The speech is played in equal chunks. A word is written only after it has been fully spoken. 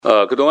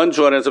그동안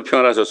주 안에서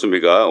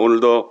평안하셨습니까?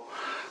 오늘도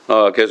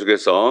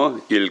계속해서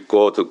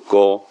읽고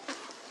듣고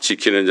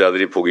지키는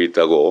자들이 복이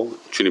있다고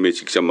주님이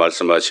직접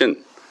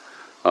말씀하신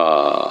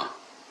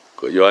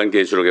그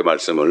요한계시록의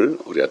말씀을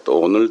우리가 또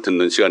오늘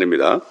듣는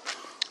시간입니다.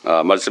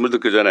 말씀을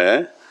듣기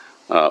전에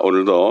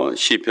오늘도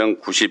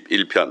시편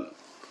 91편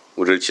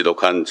우리를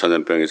지독한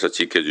전염병에서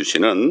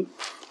지켜주시는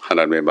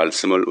하나님의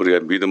말씀을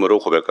우리가 믿음으로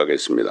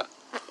고백하겠습니다.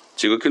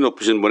 지극히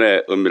높으신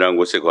분의 은밀한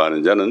곳에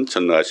거하는 자는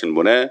전능하신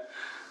분의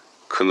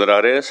그늘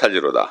아래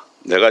살리로다.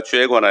 내가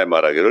주에 관하여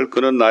말하기를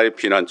그는 나의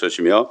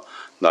피난처시며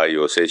나의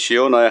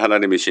요새시요 나의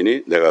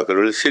하나님이시니 내가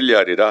그를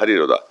신뢰하리라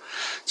하리로다.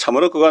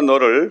 참으로 그가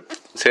너를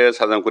새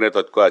사냥꾼의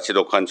덫과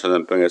지독한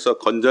전염병에서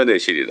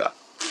건져내시리라.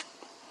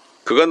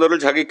 그가 너를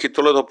자기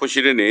깃털로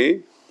덮으시리니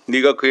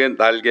네가 그의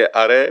날개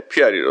아래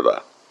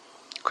피하리로다.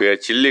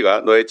 그의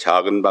진리가 너의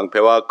작은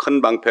방패와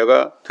큰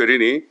방패가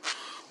되리니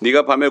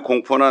네가 밤에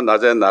공포나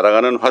낮에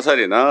날아가는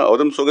화살이나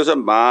어둠 속에서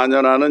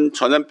만연하는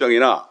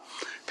전염병이나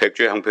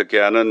백주에 항백케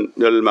하는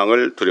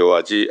멸망을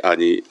두려워하지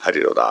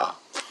아니하리로다.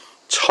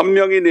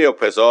 1000명이 네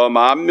옆에서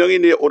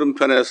 10,000명이 네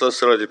오른편에서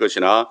쓰러질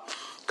것이나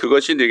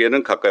그것이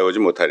네게는 가까이 오지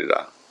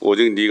못하리라.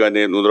 오직 네가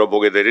내 눈으로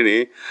보게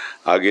되리니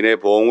악인의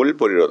보응을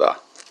보리로다.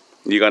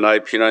 네가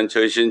나의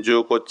피난처이신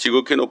주 곧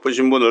지극히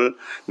높으신 분을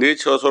네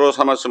처소로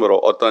삼았으므로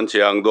어떤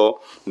재앙도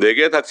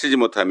내게 닥치지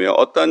못하며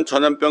어떤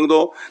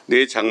전염병도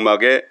네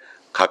장막에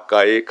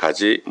가까이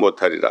가지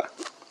못하리라.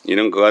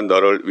 이는 그가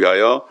너를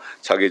위하여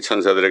자기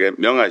천사들에게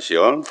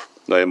명하시어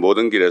너의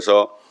모든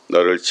길에서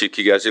너를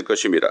지키게 하실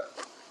것입니다.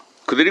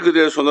 그들이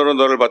그들의 손으로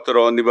너를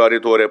받들어 네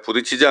발이 돌에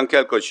부딪히지 않게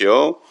할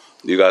것이요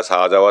네가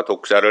사자와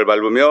독사를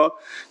밟으며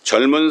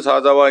젊은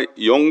사자와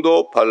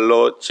용도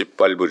발로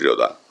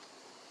짓밟으리로다.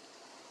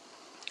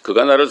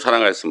 그가 나를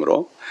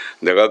사랑하였으므로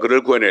내가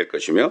그를 구해낼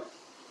것이며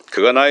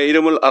그가 나의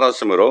이름을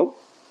알았으므로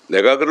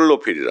내가 그를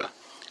높이리라.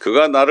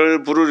 그가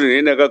나를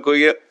부르리니 내가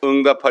그에게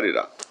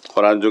응답하리라.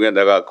 고난 중에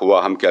내가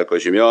그와 함께 할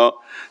것이며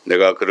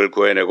내가 그를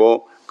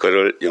구해내고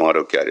그를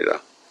영화롭게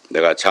하리라.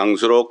 내가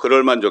장수로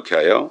그를 만족케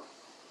하여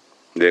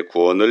내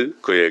구원을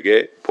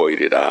그에게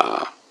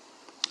보이리라.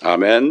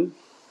 아멘.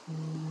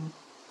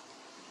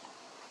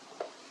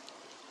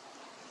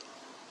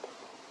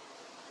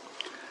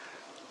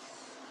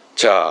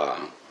 자,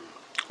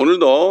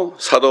 오늘도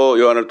사도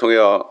요한을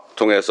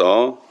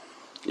통해서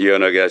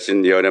예언하게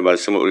하신 예언의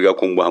말씀을 우리가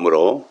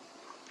공부함으로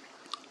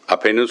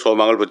앞에 있는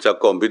소망을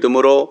붙잡고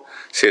믿음으로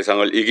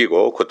세상을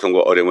이기고 고통과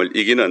어려움을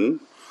이기는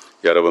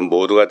여러분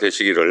모두가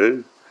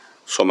되시기를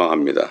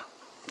소망합니다.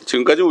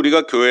 지금까지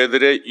우리가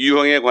교회들의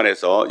유형에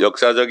관해서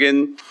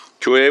역사적인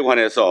교회에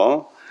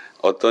관해서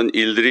어떤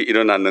일들이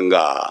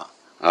일어났는가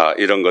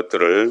이런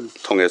것들을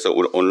통해서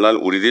오늘날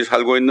우리들이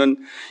살고 있는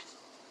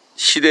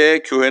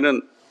시대의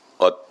교회는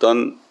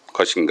어떤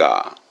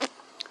것인가,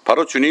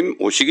 바로 주님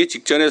오시기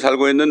직전에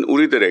살고 있는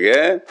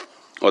우리들에게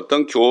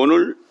어떤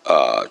교훈을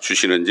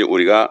주시는지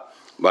우리가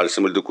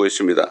말씀을 듣고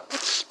있습니다.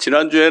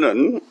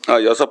 지난주에는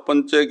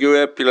 6번째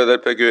교회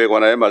필라델피아 교회에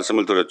관하여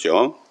말씀을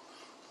들었죠.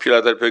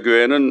 필라델피아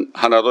교회는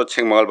하나도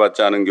책망을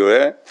받지 않은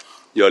교회,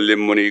 열린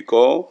문이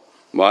있고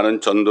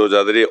많은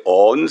전도자들이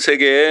온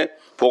세계에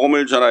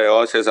복음을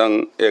전하여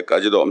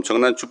세상에까지도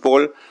엄청난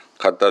축복을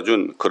갖다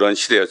준 그런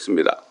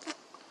시대였습니다.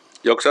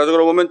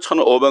 역사적으로 보면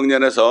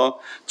 1500년에서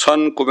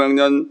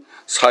 1900년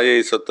사이에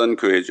있었던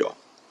교회죠.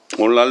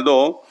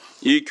 오늘날도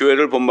이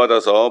교회를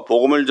본받아서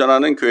복음을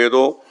전하는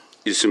교회도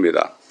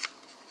있습니다.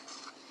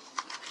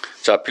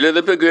 자,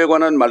 필라델피아 교회에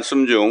관한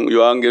말씀 중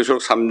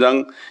요한계시록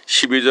 3장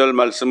 12절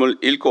말씀을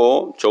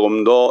읽고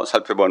조금 더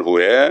살펴본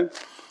후에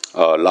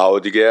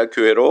라오디게아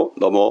교회로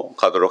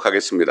넘어가도록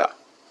하겠습니다.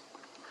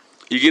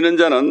 이기는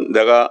자는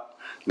내가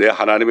내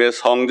하나님의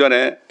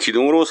성전에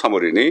기둥으로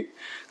삼으리니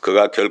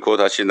그가 결코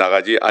다시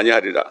나가지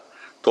아니하리라.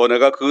 또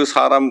내가 그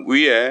사람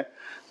위에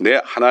내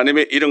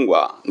하나님의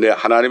이름과 내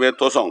하나님의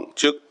도성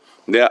즉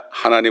내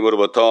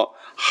하나님으로부터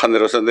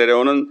하늘에서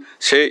내려오는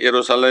새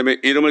예루살렘의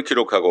이름을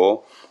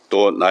기록하고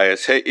또 나의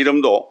새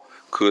이름도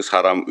그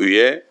사람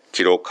위에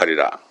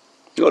기록하리라.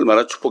 이거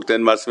얼마나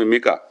축복된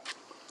말씀입니까?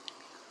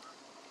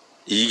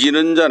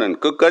 이기는 자는,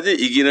 끝까지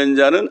이기는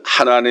자는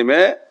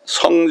하나님의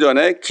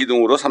성전의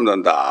기둥으로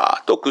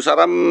삼는다. 또 그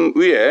사람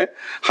위에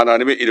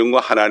하나님의 이름과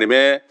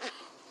하나님의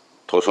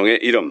도성의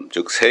이름,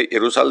 즉 새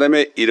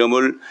예루살렘의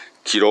이름을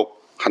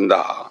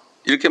기록한다.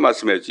 이렇게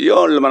말씀했지. 이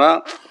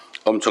얼마나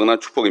엄청난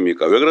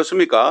축복입니까? 왜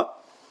그렇습니까?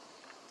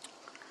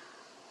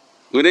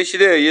 은혜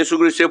시대에 예수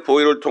그리스도의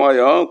보혈을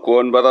통하여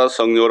구원받아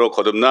성령으로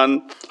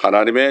거듭난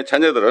하나님의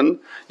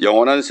자녀들은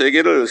영원한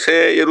세계를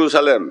새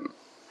예루살렘,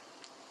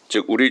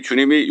 즉 우리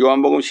주님이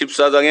요한복음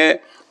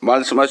 14장에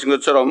말씀하신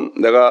것처럼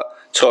내가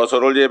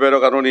처소를 예배하러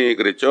가노니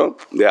그랬죠.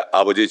 내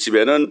아버지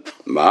집에는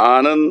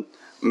많은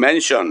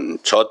맨션,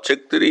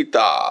 저택들이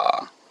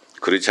있다.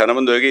 그렇지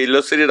않으면 너에게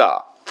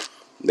일렀으리라.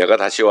 내가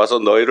다시 와서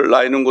너희를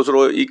나 있는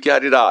곳으로 있게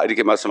하리라.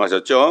 이렇게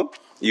말씀하셨죠.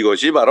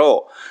 이것이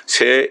바로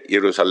새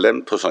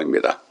예루살렘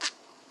도성입니다.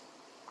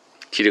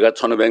 길이가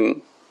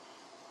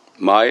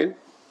 1500마일,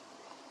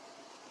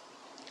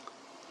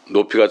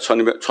 높이가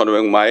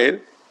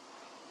 1500마일,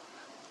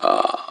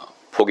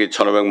 폭이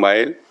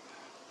 1500마일,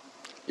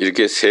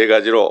 이렇게 세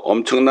가지로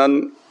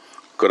엄청난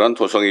그런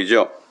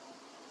도성이죠.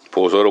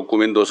 보소로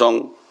꾸민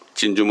도성,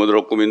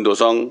 진주문으로 꾸민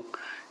도성,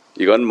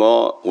 이건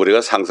뭐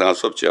우리가 상상할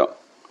수 없죠.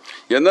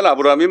 옛날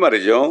아브라함이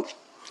말이죠,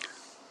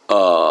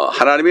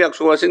 하나님이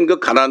약속하신 그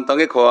가나안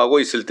땅에 거하고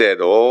있을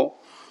때에도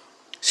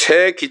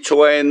새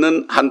기초가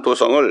있는 한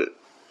도성을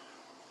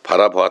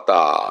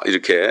바라보았다,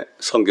 이렇게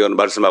성경은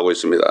말씀하고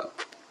있습니다.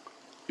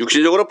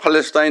 육신적으로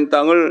팔레스타인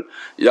땅을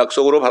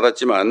약속으로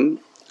받았지만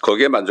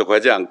거기에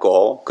만족하지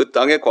않고 그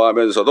땅에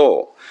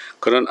거하면서도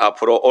그는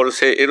앞으로 올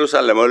새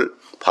예루살렘을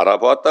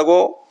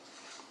바라보았다고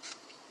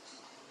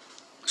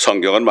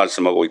성경은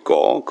말씀하고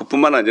있고,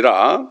 그뿐만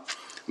아니라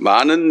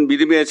많은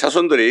믿음의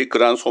자손들이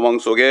그러한 소망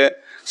속에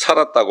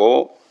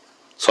살았다고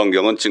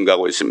성경은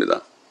증거하고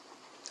있습니다.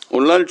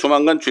 오늘날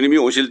조만간 주님이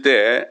오실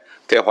때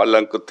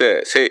대환란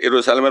끝에 새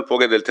예루살렘을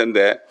보게 될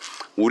텐데,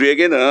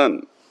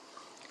 우리에게는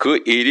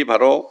그 일이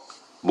바로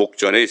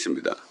목전에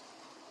있습니다.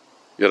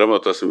 여러분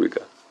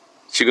어떻습니까?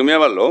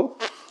 지금이야말로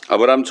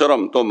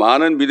아브라함처럼 또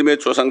많은 믿음의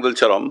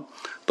조상들처럼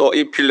또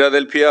이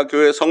필라델피아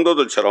교회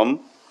성도들처럼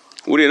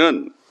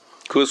우리는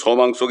그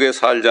소망 속에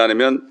살지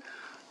않으면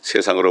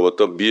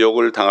세상으로부터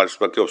미혹을 당할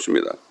수밖에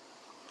없습니다.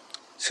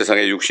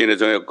 세상의 육신의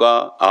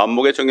정욕과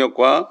안목의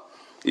정욕과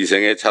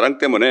이생의 자랑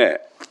때문에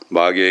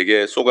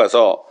마귀에게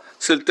속아서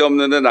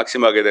쓸데없는 데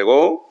낙심하게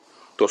되고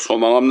또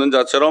소망 없는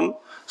자처럼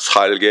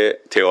살게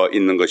되어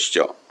있는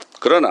것이죠.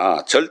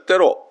 그러나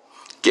절대로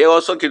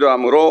깨어서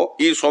기도함으로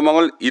이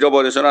소망을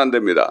잃어버려서는 안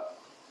됩니다.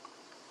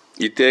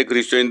 이때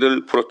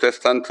그리스도인들,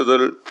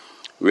 프로테스탄트들,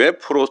 왜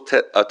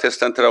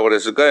프로테스탄트라고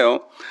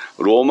그랬을까요?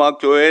 로마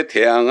교회에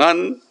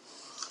대항한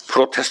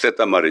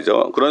프로테스트였단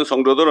말이죠. 그런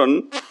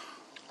성도들은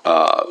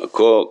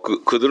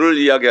그들을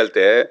이야기할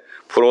때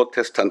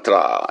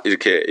프로테스탄트라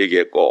이렇게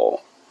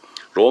얘기했고,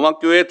 로마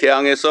교회에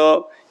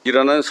대항해서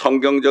일어난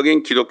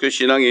성경적인 기독교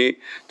신앙이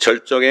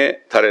절정에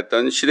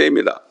달했던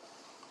시대입니다.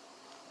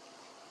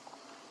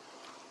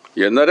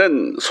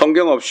 옛날엔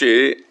성경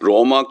없이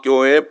로마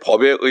교회의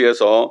법에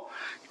의해서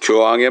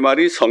교황의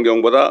말이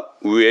성경보다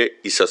위에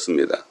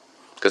있었습니다.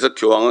 그래서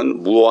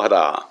교황은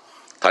무효하다.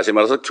 다시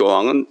말해서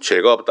교황은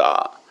죄가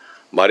없다.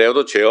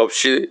 마리아도 죄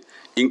없이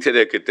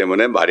잉태됐기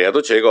때문에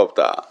마리아도 죄가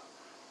없다.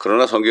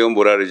 그러나 성경은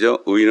뭐라 그러죠?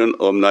 의인은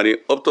없나니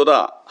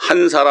없도다.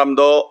 한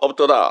사람도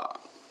없도다.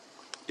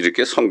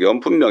 이렇게 성경은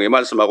분명히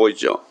말씀하고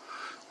있죠.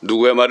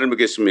 누구의 말을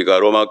믿겠습니까?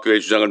 로마 교회의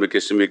주장을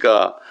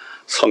믿겠습니까?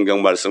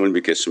 성경 말씀을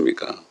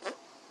믿겠습니까?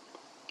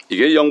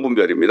 이게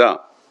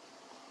영분별입니다.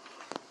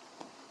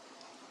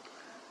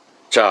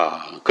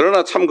 자,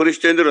 그러나 참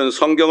그리스도인들은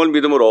성경을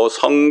믿음으로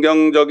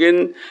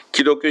성경적인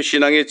기독교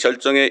신앙의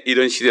절정에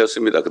이른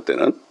시대였습니다.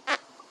 그때는.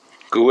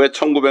 그 후에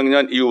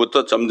 1900년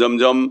이후부터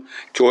점점점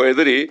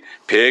교회들이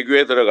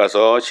배교에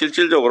들어가서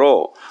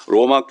실질적으로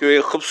로마 교회에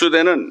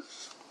흡수되는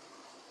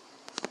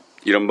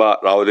이른바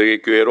라오디게아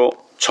교회로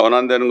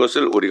전환되는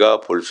것을 우리가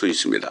볼 수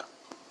있습니다.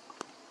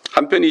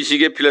 한편 이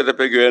시기에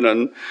필라델피아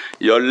교회는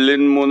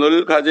열린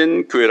문을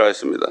가진 교회라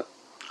했습니다.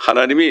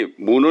 하나님이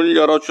문을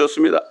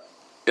열어주셨습니다.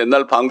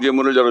 옛날 방주의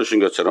문을 열어주신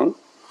것처럼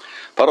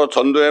바로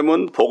전도의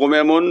문,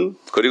 복음의 문,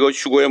 그리고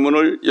휴거의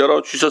문을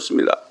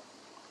열어주셨습니다.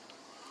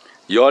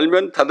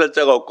 열면 닫을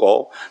자가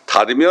없고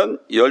닫으면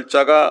열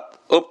자가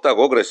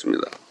없다고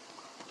그랬습니다.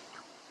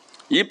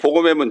 이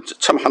복음의 문,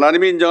 참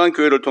하나님이 인정한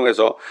교회를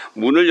통해서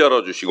문을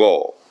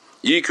열어주시고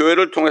이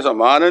교회를 통해서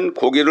많은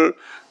고기를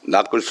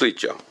낚을 수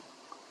있죠.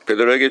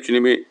 베드로에게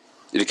주님이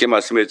이렇게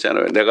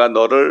말씀했잖아요. 내가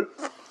너를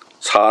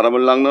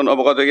사람을 낚는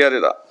어부가 되게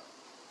하리라.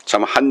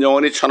 참 한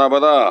영혼이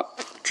천하보다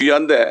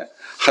귀한데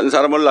한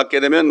사람을 낳게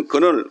되면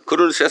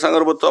그를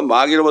세상으로부터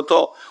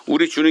마귀로부터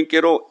우리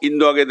주님께로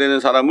인도하게 되는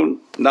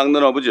사람은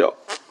낚는 어부죠.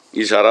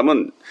 이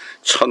사람은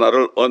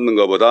천하를 얻는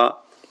것보다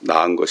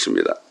나은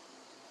것입니다.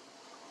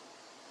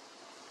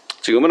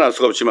 지금은 알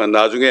수가 없지만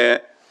나중에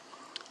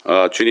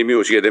주님이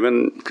오시게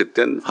되면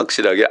그땐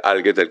확실하게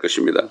알게 될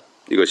것입니다.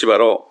 이것이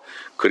바로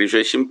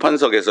그리스도의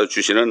심판석에서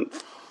주시는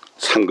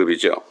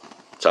상급이죠.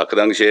 자, 그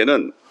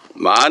당시에는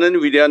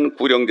많은 위대한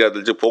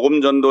구령자들, 즉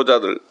복음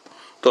전도자들,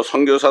 또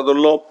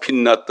선교사들로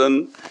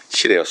빛났던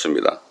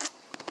시대였습니다.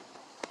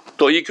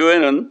 또 이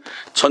교회는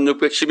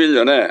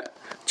 1611년에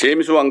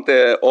제임스 왕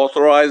때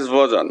Authorized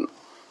Version,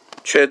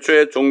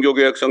 최초의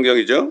종교개혁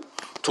성경이죠.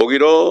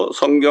 독일어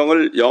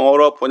성경을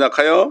영어로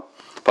번역하여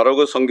바로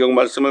그 성경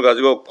말씀을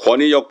가지고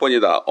권위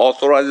역본이다.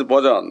 Authorized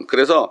Version.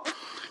 그래서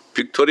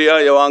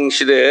빅토리아 여왕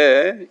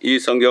시대에 이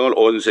성경을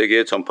온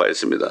세계에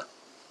전파했습니다.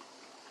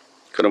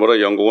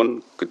 그러므로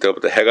영국은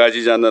그때부터 해가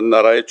지지 않는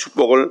나라의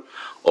축복을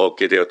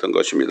얻게 되었던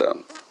것입니다.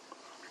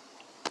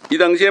 이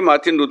당시에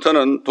마틴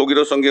루터는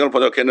독일어 성경을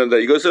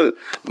번역했는데 이것을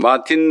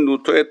마틴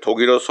루터의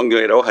독일어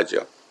성경이라고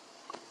하죠.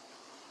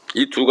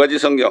 이 두 가지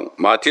성경,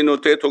 마틴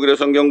루터의 독일어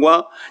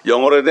성경과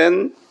영어로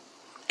된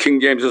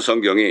킹제임스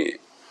성경이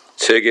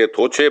세계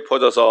도처에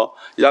퍼져서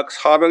약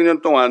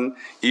 400년 동안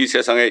이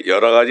세상의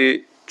여러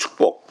가지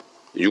축복,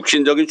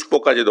 육신적인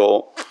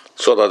축복까지도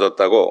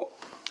쏟아졌다고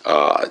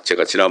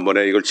제가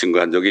지난번에 이걸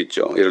증거한 적이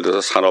있죠. 예를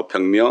들어서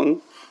산업혁명,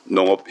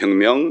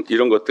 농업혁명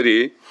이런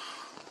것들이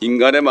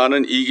인간의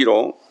많은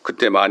이기로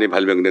그때 많이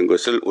발명된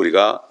것을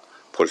우리가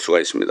볼 수가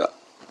있습니다.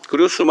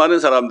 그리고 수많은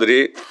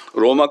사람들이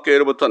로마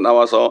교회로부터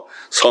나와서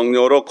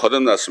성령으로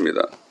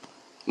거듭났습니다.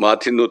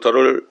 마틴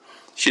루터를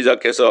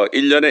시작해서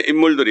일련의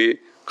인물들이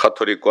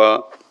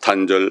가톨릭과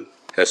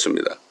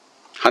단절했습니다.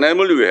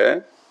 하나님을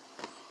위해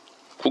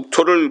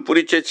국토를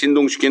뿌리째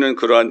진동시키는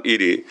그러한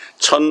일이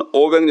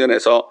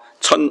 1500년에서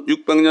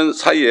 1600년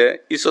사이에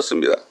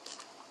있었습니다.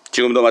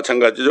 지금도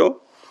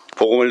마찬가지죠.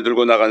 복음을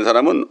들고 나간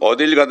사람은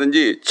어딜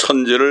가든지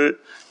천지를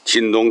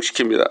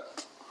진동시킵니다.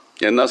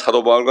 옛날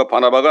사도 바울과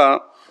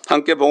바나바가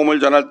함께 복음을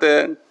전할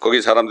때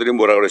거기 사람들이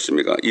뭐라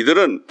그랬습니까?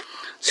 이들은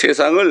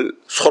세상을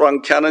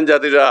소란케 하는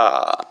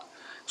자들이라.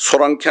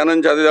 소란케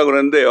하는 자들이라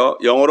그러는데요.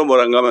 영어로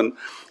뭐란가 하면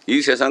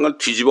이 세상을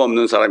뒤집어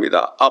엎는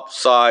사람이다.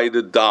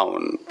 upside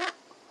down.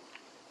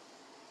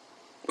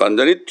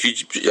 완전히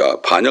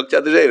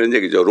반역자들이라 이런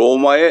얘기죠.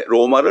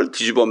 로마를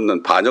뒤집어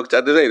엎는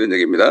반역자들이라 이런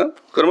얘기입니다.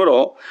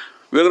 그러므로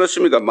왜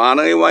그렇습니까?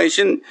 만왕의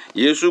왕이신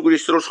예수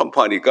그리스도를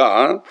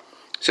선포하니까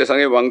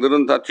세상의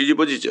왕들은 다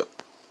뒤집어지죠.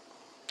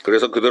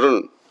 그래서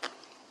그들은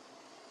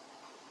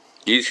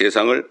이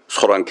세상을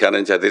소란케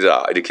하는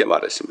자들이라 이렇게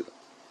말했습니다.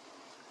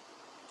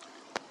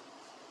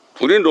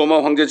 우리는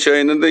로마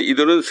황제처에 있는데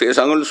이들은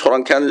세상을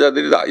소란케 하는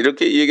자들이다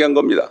이렇게 얘기한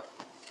겁니다.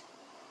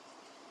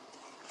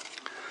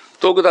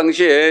 또 그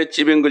당시에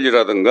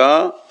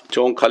찌빙글리라든가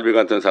존 칼빈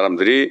같은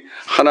사람들이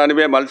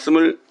하나님의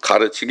말씀을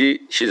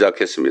가르치기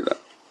시작했습니다.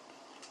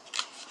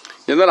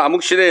 옛날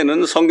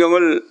암흑시대에는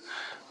성경을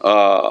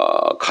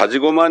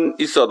가지고만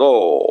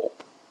있어도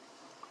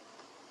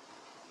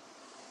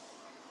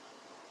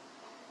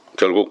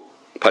결국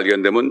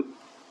발견되면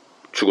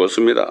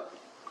죽었습니다.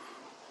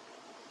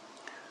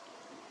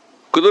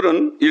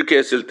 그들은 이렇게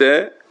했을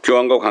때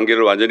교황과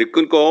관계를 완전히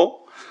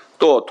끊고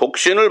또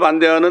독신을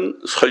반대하는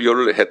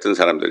설교를 했던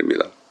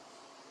사람들입니다.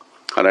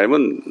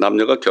 하나님은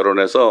남녀가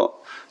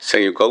결혼해서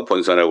생육하고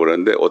번성하고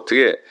그러는데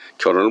어떻게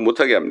결혼을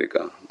못하게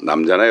합니까?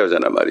 남자나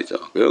여자나 말이죠.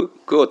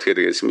 그거 어떻게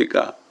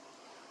되겠습니까?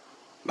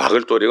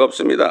 막을 도리가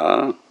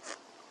없습니다.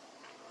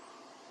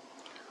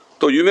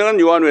 또 유명한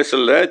요한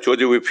웨슬레,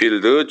 조지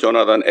위필드,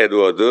 조나단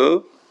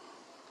에드워드,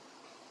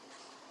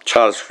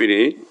 찰스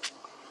휘니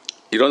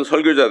이런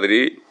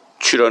설교자들이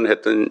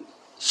출연했던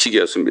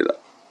시기였습니다.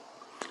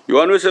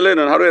 요한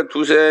웨슬레는 하루에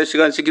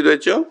 2-3시간씩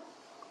기도했죠.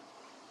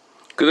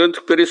 그들은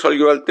특별히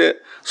설교할 때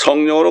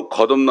성령으로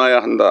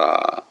거듭나야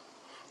한다.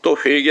 또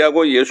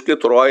회개하고 예수께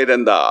돌아와야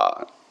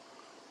된다.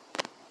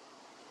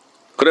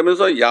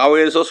 그러면서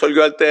야외에서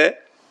설교할 때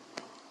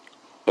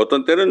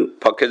어떤 때는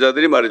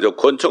박해자들이 말이죠.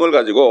 권총을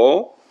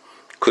가지고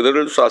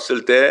그들을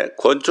쐈을 때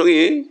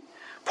권총이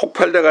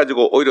폭발돼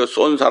가지고 오히려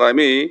쏜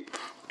사람이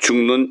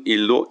죽는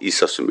일도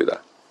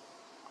있었습니다.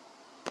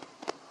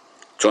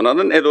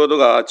 조나단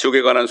에드워드가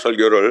지옥에 관한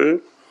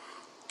설교를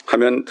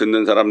하면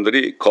듣는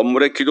사람들이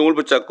건물의 기둥을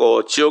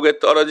붙잡고 지옥에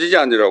떨어지지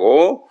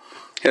않으라고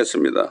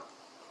했습니다.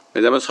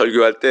 왜냐하면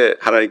설교할 때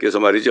하나님께서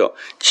말이죠.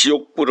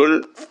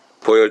 지옥불을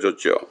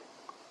보여줬죠.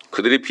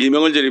 그들이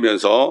비명을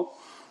지르면서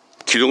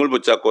기둥을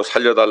붙잡고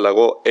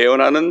살려달라고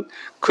애원하는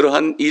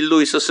그러한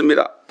일도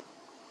있었습니다.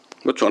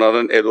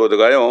 조나단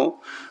에드워드가요.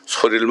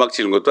 소리를 막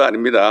지른 것도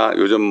아닙니다.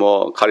 요즘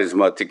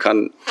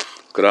카리스마틱한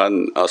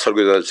그러한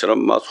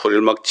설교자들처럼 막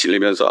소리를 막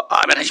지르면서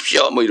아멘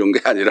하십시오 이런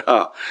게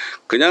아니라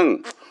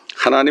그냥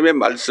하나님의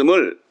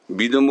말씀을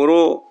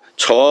믿음으로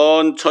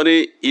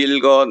천천히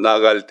읽어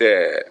나갈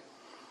때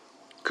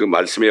그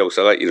말씀의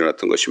역사가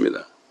일어났던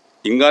것입니다.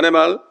 인간의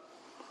말,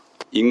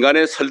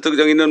 인간의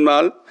설득력 있는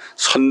말,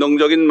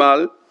 선동적인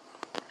말,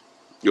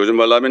 요즘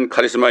말로 하면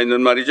카리스마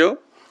있는 말이죠.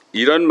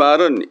 이런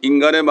말은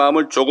인간의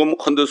마음을 조금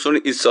흔들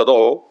수는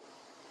있어도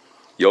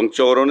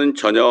영적으로는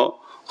전혀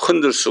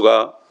흔들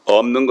수가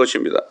없는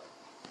것입니다.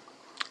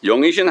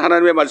 영이신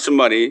하나님의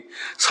말씀만이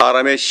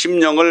사람의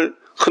심령을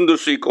흔들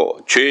수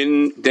있고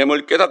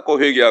죄인됨을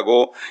깨닫고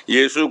회개하고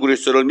예수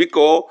그리스도를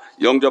믿고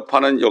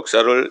영접하는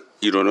역사를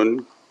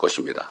이루는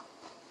것입니다.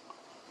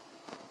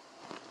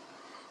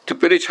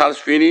 특별히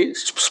찰스 휘니,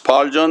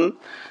 스팔전,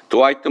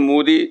 드와이트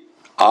무디,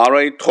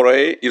 R.A.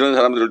 토레이 이런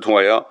사람들을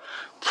통하여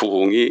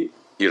부흥이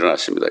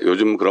일어났습니다.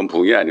 요즘 그런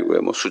부흥이 아니고요.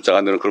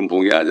 숫자가 되는 그런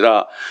부흥이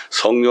아니라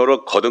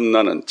성령으로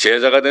거듭나는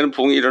제자가 되는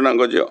부흥이 일어난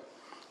거죠.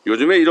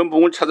 요즘에 이런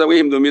부흥을 찾아보기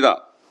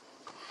힘듭니다.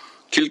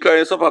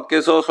 길가에서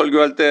밖에서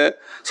설교할 때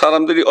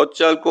사람들이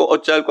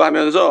어찌할꼬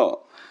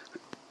하면서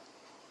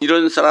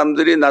이런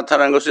사람들이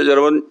나타난 것을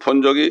여러분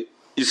본 적이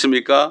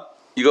있습니까?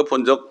 이거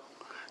본 적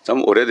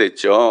참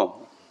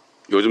오래됐죠.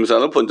 요즘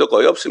사람은 본 적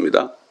거의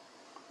없습니다.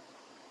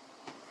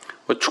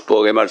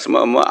 축복의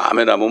말씀은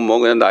아멘 하면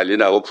그냥 난리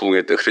나고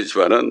부흥했다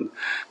그러지만은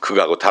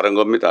그거하고 다른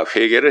겁니다.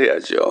 회개를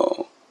해야죠.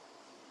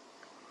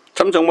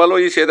 참 정말로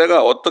이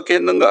세대가 어떻게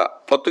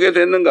했는가, 어떻게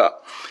됐는가.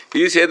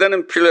 이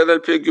세대는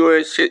필라델피아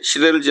교회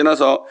시대를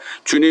지나서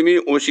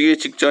주님이 오시기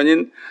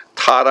직전인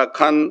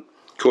타락한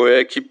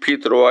교회에 깊이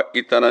들어와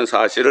있다는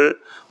사실을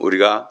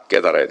우리가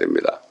깨달아야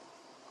됩니다.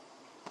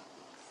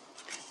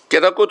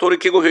 깨닫고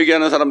돌이키고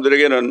회개하는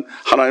사람들에게는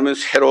하나님은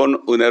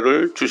새로운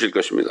은혜를 주실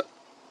것입니다.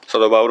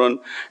 사도 바울은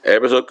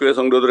에베소 교회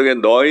성도들에게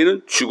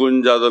너희는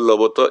죽은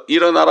자들로부터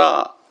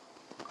일어나라.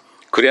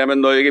 그리하면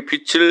너에게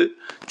빛을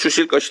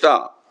주실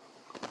것이다.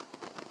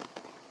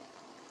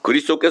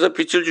 그리스도께서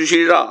빛을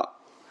주시리라.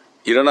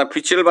 일어나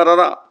빛을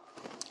발하라.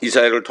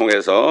 이사야를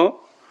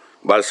통해서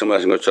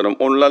말씀하신 것처럼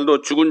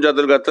오늘날도 죽은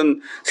자들 같은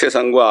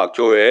세상과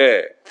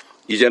교회에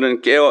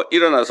이제는 깨어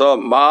일어나서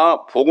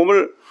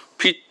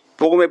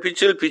복음의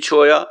빛을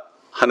비추어야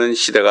하는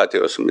시대가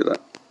되었습니다.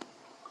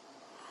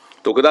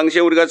 또 그 당시에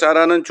우리가 잘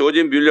아는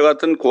조지 뮬러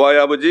같은 고아의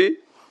아버지,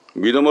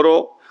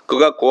 믿음으로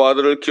그가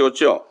고아들을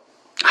키웠죠.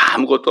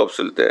 아무것도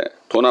없을 때,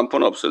 돈 한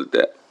푼 없을 때,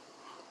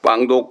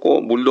 빵도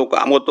없고 물도 없고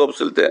아무것도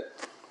없을 때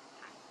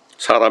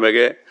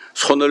사람에게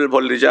손을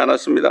벌리지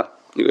않았습니다.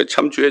 이거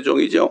참 주의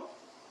종이죠.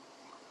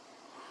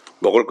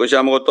 먹을 것이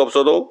아무것도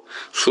없어도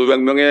수백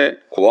명의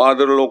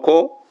고아들을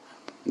놓고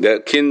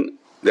냅킨,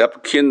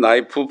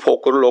 나이프,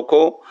 포크를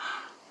놓고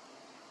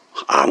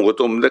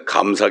아무것도 없는데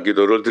감사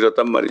기도를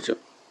드렸단 말이죠.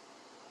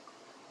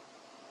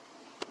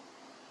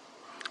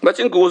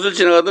 마침 그곳을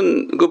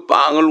지나가던 그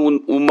빵을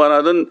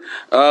운반하던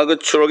그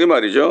트럭이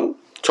말이죠.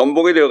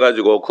 전복이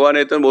되어가지고 그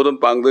안에 있던 모든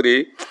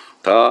빵들이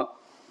다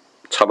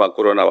차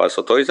밖으로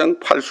나와서 더 이상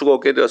팔 수가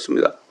없게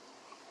되었습니다.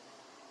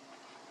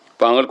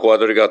 빵을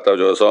고아들에게 갖다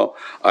줘서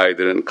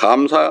아이들은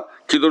감사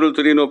기도를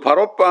드린 후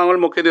바로 빵을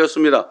먹게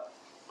되었습니다.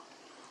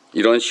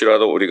 이런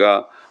실화도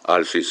우리가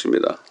알 수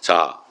있습니다.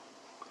 자,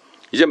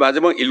 이제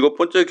마지막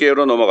 7번째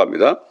교회로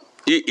넘어갑니다.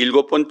 이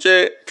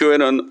 7번째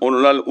교회는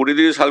오늘날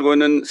우리들이 살고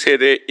있는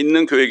세대에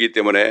있는 교회이기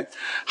때문에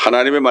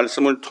하나님의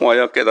말씀을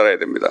통하여 깨달아야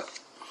됩니다.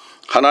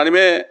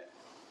 하나님의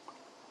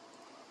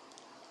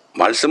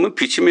말씀은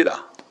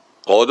빛입니다.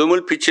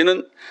 어둠을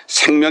비치는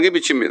생명의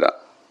빛입니다.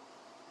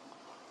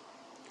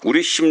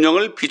 우리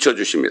심령을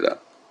비춰주십니다.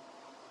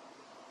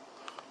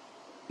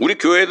 우리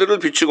교회들을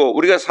비추고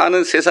우리가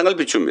사는 세상을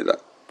비춥니다.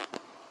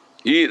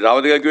 이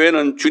라오디게아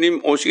교회는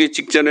주님 오시기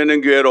직전에 있는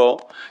교회로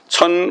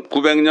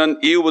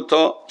 1900년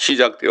이후부터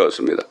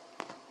시작되었습니다.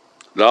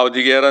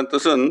 라오디게아란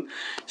뜻은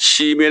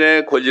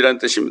시민의 권리란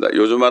뜻입니다.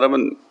 요즘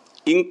말하면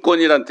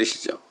인권이란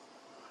뜻이죠.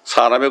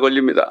 사람의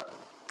권리입니다.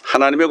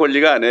 하나님의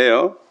권리가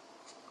아니에요.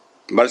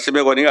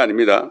 말씀의 권위가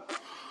아닙니다.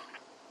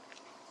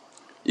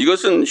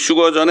 이것은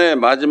휴거 전의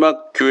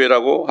마지막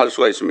교회라고 할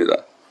수가 있습니다.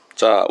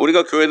 자,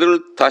 우리가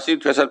교회들을 다시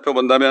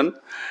되살펴본다면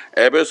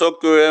에베소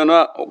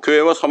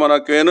교회와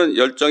서머나 교회는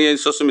열정이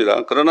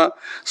있었습니다. 그러나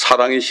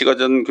사랑이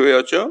식어진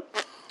교회였죠.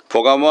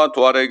 보가모와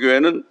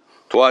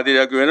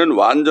도아디랴 교회는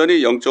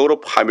완전히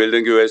영적으로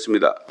파멸된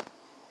교회였습니다.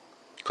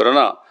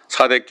 그러나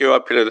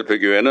사대교회와 필라델피아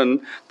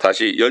교회는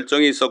다시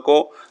열정이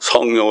있었고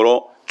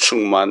성령으로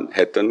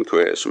충만했던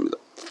교회였습니다.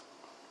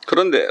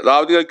 그런데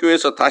라오디게아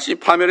교회에서 다시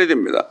파멸이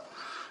됩니다.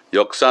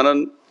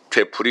 역사는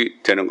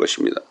되풀이 되는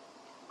것입니다.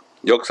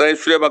 역사의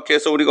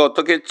수레바퀴에서 우리가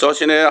어떻게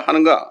저신해야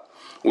하는가?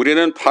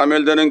 우리는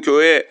파멸되는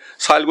교회에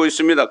살고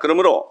있습니다.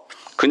 그러므로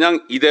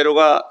그냥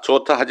이대로가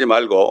좋다 하지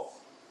말고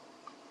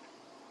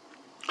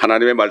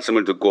하나님의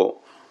말씀을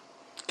듣고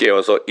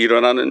깨어서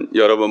일어나는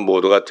여러분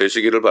모두가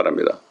되시기를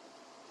바랍니다.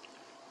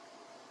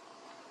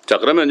 자,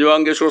 그러면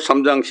요한계시록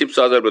 3장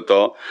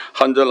 14절부터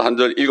한 절 한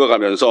절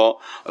읽어가면서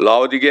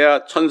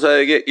라오디게아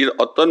천사에게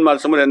어떤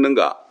말씀을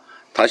했는가?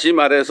 다시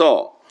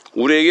말해서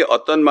우리에게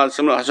어떤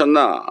말씀을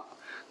하셨나?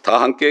 다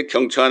함께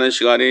경청하는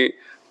시간이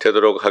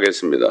되도록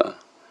하겠습니다.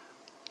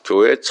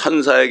 교회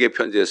천사에게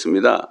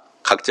편지했습니다.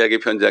 각자에게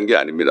편지한 게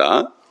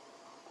아닙니다.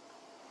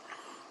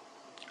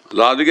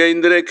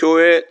 라오디게아인들의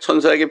교회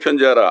천사에게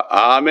편지하라.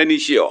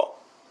 아멘이시여.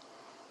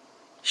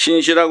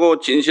 신실하고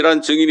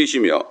진실한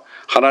증인이시며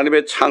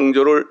하나님의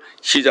창조를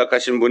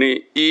시작하신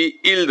분이 이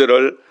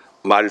일들을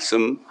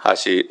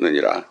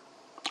말씀하시느니라.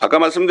 아까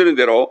말씀드린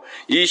대로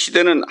이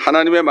시대는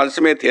하나님의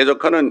말씀에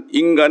대적하는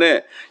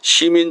인간의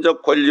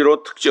시민적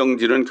권리로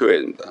특정지는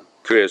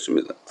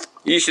교회였습니다.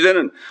 이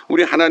시대는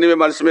우리 하나님의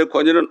말씀의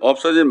권위는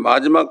없어진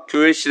마지막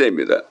교회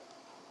시대입니다.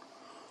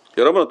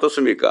 여러분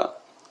어떻습니까?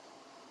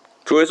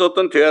 교회에서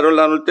어떤 대화를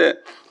나눌 때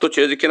또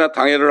재직회나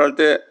당회를 할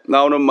때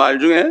나오는 말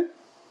중에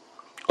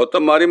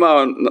어떤 말이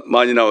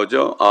많이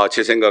나오죠?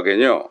 제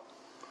생각엔요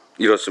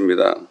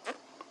이렇습니다.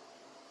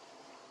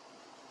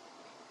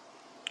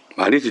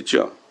 많이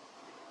듣죠?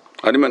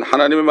 아니면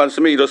하나님의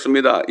말씀에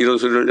이렇습니다. 이런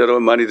소리를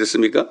여러분 많이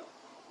듣습니까?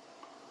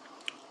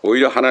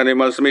 오히려 하나님의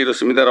말씀에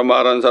이렇습니다라고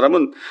말하는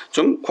사람은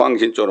좀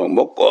광신적으로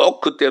꼭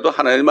그때도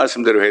하나님의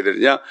말씀대로 해야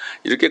되느냐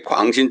이렇게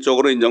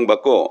광신적으로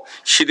인정받고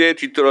시대에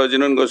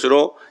뒤떨어지는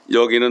것으로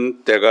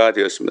여기는 때가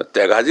되었습니다.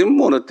 때가 지금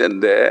어느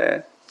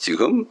때인데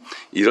지금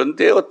이런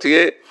때에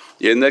어떻게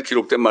옛날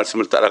기록된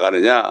말씀을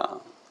따라가느냐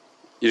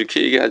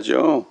이렇게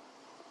얘기하죠.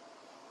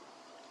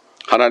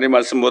 하나님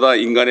말씀보다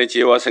인간의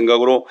지혜와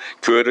생각으로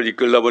교회를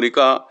이끌다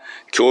보니까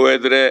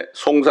교회들의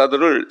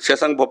송사들을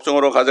세상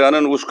법정으로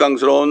가져가는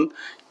우스꽝스러운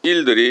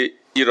일들이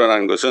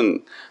일어난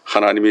것은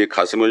하나님이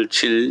가슴을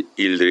칠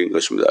일들인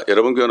것입니다.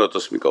 여러분 교회는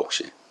어떻습니까?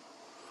 혹시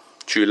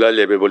주일날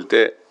예배 볼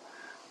때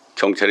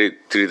경찰이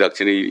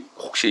들이닥치는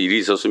혹시 일이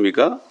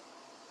있었습니까?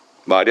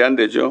 말이 안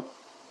되죠.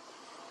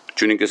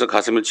 주님께서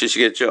가슴을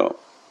치시겠죠.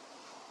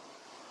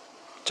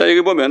 자,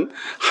 여기 보면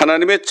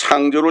하나님의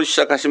창조를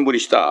시작하신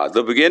분이시다.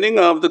 The beginning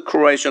of the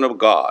creation of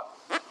God.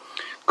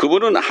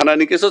 그분은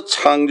하나님께서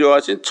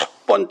창조하신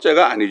첫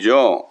번째가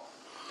아니죠.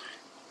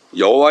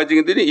 여호와의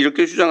증인들이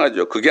이렇게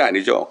주장하죠. 그게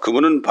아니죠.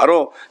 그분은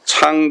바로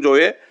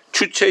창조의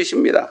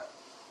주체이십니다.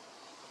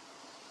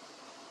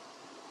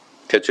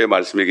 태초에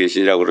말씀에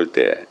계시니라고 그럴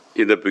때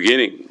In the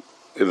beginning,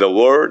 the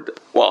word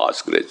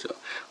was 그랬죠.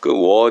 그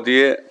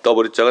word의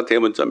W자가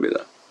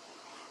대문자입니다.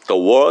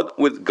 The word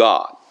with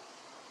God.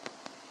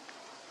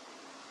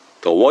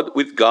 The word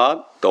with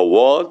God, the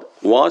word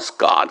was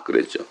God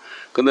그랬죠.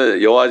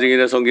 근데 여호와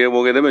증인의 성경에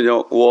보게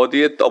되면요,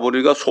 word의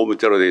W가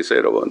소문자로 되어 있어요,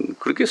 여러분.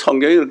 그렇게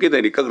성경이 그렇게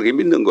되니까 그렇게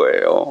믿는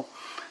거예요.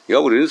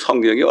 그러니까 우리는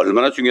성경이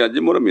얼마나 중요한지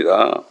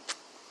모릅니다.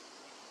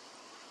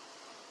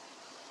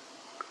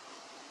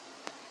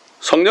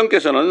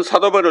 성령께서는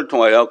사도 바울을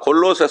통하여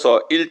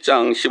골로새서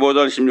 1장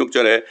 15절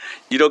 16절에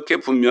이렇게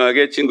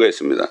분명하게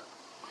증거했습니다.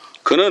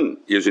 그는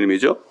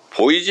예수님이죠.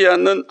 보이지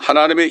않는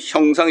하나님의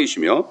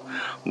형상이시며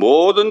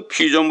모든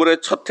피조물의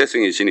첫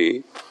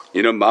태생이시니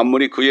이는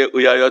만물이 그에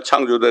의하여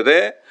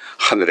창조되되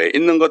하늘에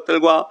있는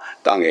것들과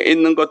땅에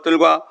있는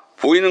것들과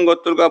보이는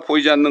것들과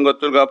보이지 않는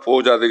것들과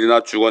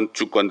보호자들이나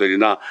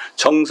주권들이나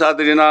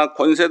정사들이나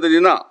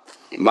권세들이나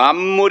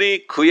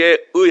만물이 그에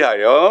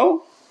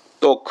의하여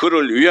또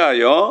그를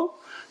위하여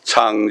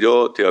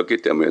창조되었기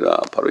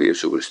때문이다. 바로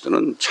예수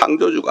그리스도는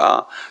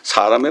창조주가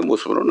사람의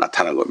모습으로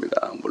나타난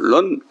겁니다.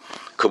 물론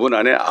그분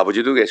안에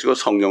아버지도 계시고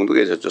성령도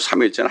계셨죠.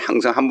 삼위일체는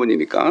항상 한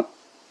분이니까.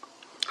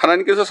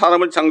 하나님께서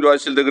사람을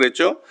창조하실 때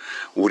그랬죠.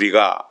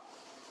 우리가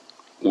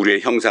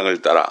우리의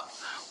형상을 따라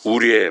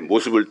우리의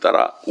모습을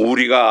따라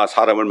우리가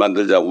사람을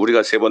만들자.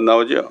 우리가 3번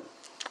나오죠.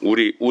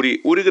 우리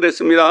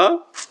그랬습니다.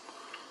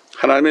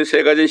 하나님의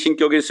 3가지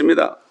신격이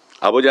있습니다.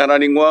 아버지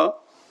하나님과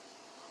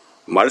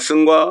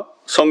말씀과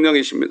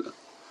성령이십니다.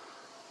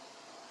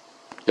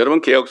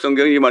 여러분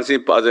개역성경에 이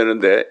말씀이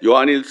빠져있는데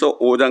요한일서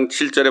 5장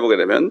 7절에 보게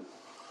되면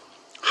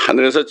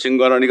하늘에서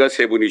증거하는 이가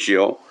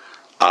 3분이시요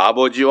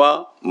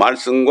아버지와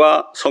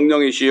말씀과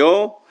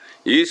성령이시요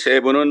이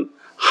 3분은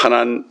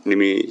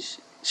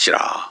하나님이시라.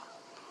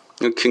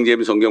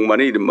 킹제임스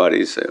성경만에 이런 말이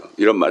있어요.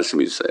 이런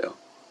말씀이 있어요.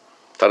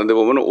 다른 데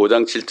보면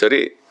 5장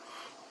 7절이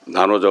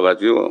나눠져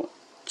가지고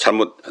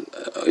잘못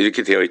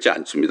이렇게 되어 있지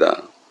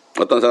않습니다.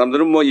 어떤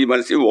사람들은 뭐 이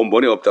말씀이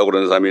원본이 없다고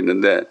그러는 사람이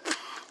있는데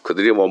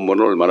그들이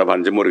원본을 얼마나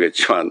봤는지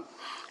모르겠지만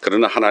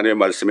그러나 하나님의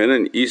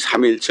말씀에는 이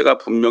삼일체가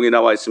분명히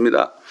나와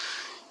있습니다.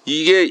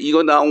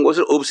 이거 나온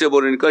것을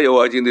없애버리니까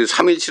여호와 증인들이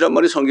삼일체란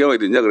말이 성경에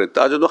어디 있냐 그래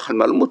따져도 할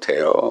말은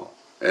못해요.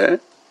 예?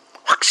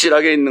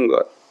 확실하게 있는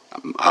것.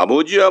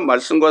 아버지와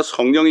말씀과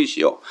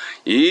성령이시요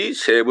이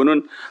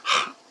 3분은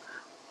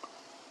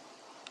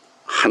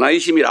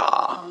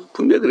하나이심이라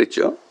분명히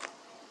그랬죠.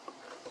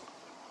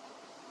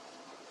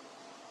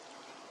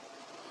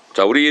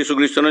 자, 우리 예수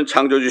그리스도는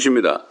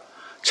창조주십니다.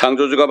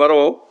 창조주가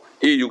바로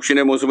이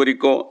육신의 모습을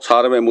입고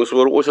사람의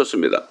모습으로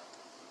오셨습니다.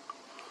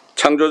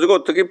 창조주가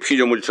어떻게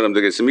피조물처럼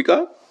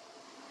되겠습니까?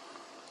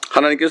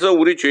 하나님께서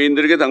우리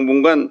죄인들에게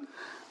당분간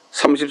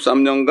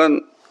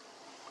 33년간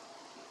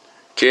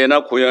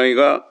개나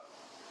고양이가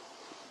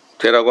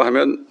되라고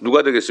하면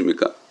누가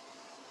되겠습니까?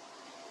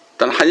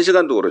 단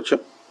 1시간도 그렇죠.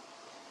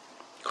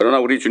 그러나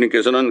우리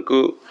주님께서는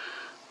그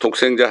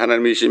독생자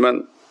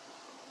하나님이시지만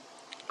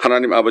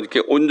하나님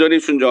아버지께 온전히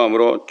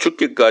순종함으로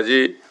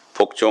죽기까지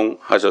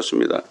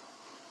복종하셨습니다.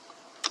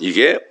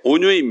 이게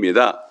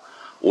온유입니다.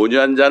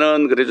 온유한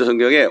자는 그래서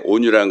성경에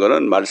온유라는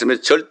것은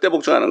말씀에 절대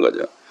복종하는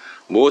거죠.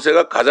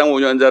 모세가 가장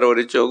온유한 자라고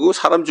그랬죠. 그거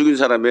사람 죽인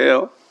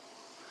사람이에요.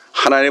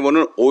 하나님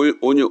보는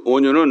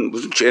온유는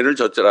무슨 죄를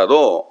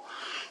졌더라도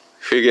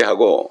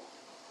회개하고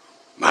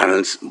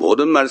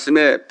모든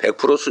말씀에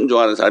 100%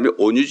 순종하는 사람이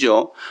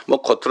온유죠.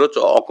 뭐 겉으로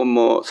조금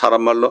뭐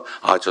사람 말로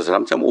저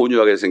사람 참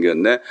온유하게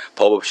생겼네.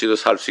 법 없이도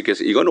살 수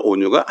있겠어. 이건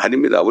온유가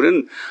아닙니다.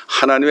 우리는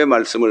하나님의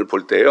말씀을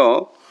볼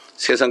때요.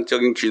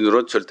 세상적인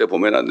기준으로 절대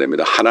보면 안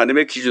됩니다.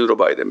 하나님의 기준으로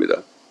봐야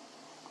됩니다.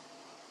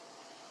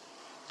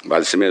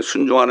 말씀에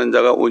순종하는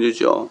자가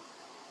온유죠.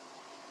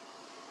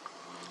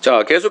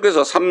 자,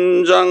 계속해서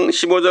 3장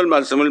 15절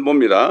말씀을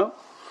봅니다.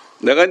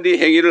 내가 네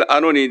행위를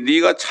아노니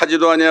네가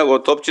차지도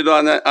아니하고 덮지도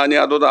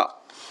아니하도다.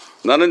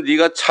 나는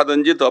네가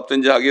차든지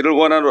덮든지 하기를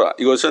원하노라.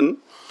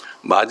 이것은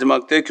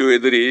마지막 때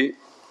교회들이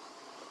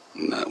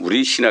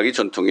우리 신학이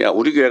전통이야.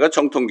 우리 교회가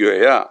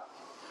정통교회야.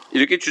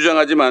 이렇게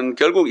주장하지만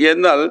결국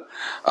옛날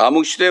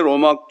암흑시대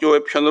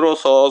로마교회 편으로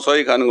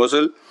서서히 가는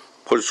것을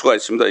볼 수가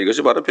있습니다.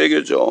 이것이 바로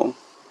배교죠.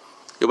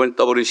 이번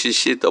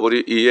WCC,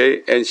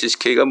 WEA,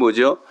 NCCK가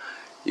뭐죠?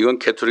 이건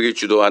캐톨릭이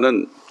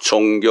주도하는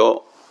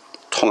종교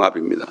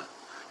통합입니다.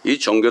 이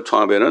종교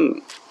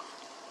통합에는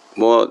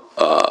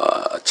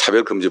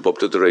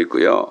차별금지법도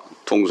들어있고요.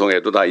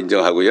 동성애도 다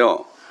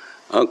인정하고요.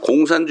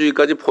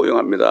 공산주의까지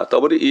포용합니다.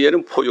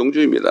 WEA는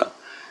포용주의입니다.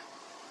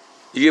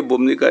 이게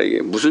뭡니까?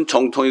 이게 무슨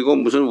정통이고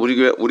무슨 우리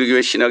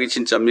교회 신학이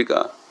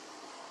진짜입니까?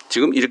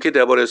 지금 이렇게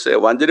돼버렸어요.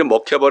 완전히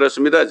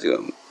먹혀버렸습니다.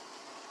 지금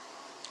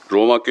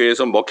로마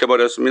교회에서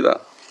먹혀버렸습니다.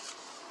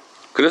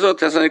 그래서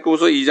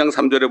데살로니가후서 2장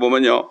 3절에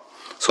보면요,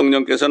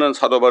 성령께서는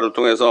사도 바울을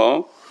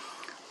통해서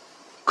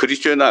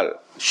그리스도의 날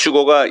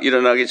휴거가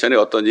일어나기 전에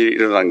어떤 일이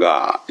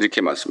일어난가 이렇게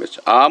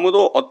말씀했죠.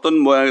 아무도 어떤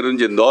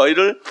모양이든지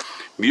너희를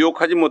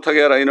미혹하지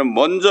못하게 하라. 이는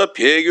먼저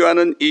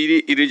배교하는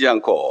일이 이르지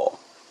않고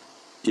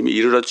이미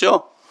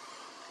이르렀죠.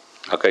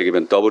 아까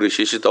얘기한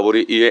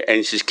WCCW의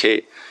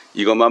NCK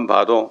이것만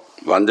봐도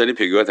완전히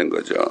배교가 된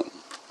거죠.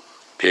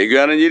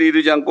 배교하는 일이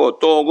이르지 않고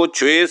또 그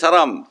죄의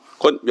사람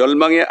곧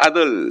멸망의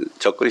아들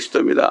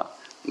적그리스도입니다.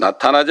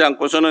 나타나지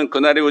않고서는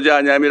그날이 오지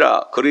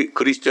아니함이라.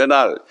 그리스도의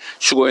날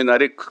휴거의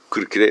날이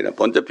그렇게 되나.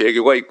 먼저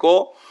배교가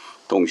있고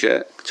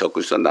동시에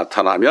적그리스도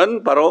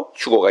나타나면 바로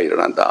휴거가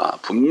일어난다.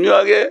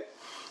 분명하게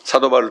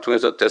사도 바울을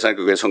통해서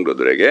데살로니가 교회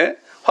성도들에게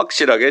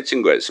확실하게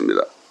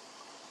증거했습니다.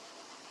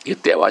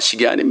 이게 때와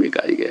시기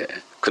아닙니까? 이게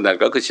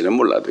그날과 그 시는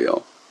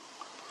몰라도요.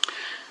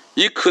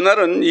 이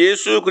그날은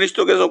예수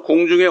그리스도께서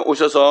공중에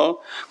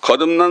오셔서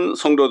거듭난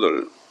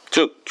성도들,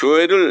 즉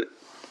교회를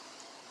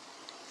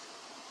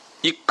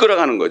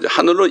이끌어가는 거죠.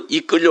 하늘로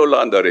이끌려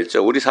올라간다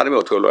그랬죠. 우리 사람이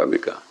어떻게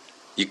올라갑니까?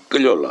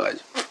 이끌려 올라가죠.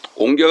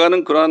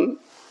 옮겨가는 그런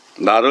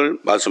날을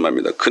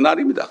말씀합니다.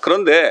 그날입니다.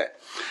 그런데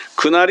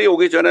그날이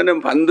오기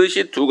전에는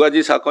반드시 두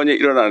가지 사건이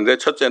일어나는데,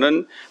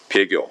 첫째는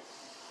배교,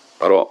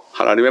 바로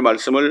하나님의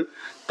말씀을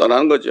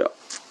떠나는 거죠.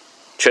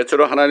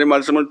 최초로 하나님의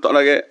말씀을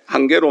떠나게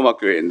한 게 로마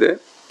교회인데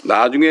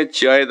나중에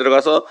지하에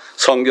들어가서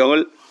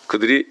성경을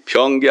그들이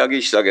변개하기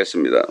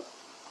시작했습니다.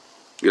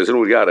 이것을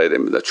우리가 알아야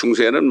됩니다.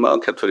 중세에는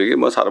캐톨릭이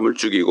사람을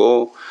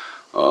죽이고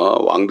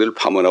왕들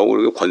파문하고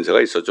그리고 권세가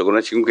있었죠.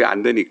 그러나 지금 그게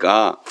안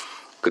되니까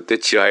그때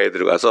지하에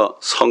들어가서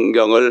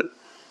성경을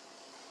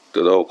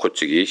뜯어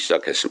고치기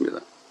시작했습니다.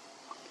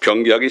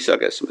 변개하기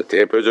시작했습니다.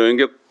 대표적인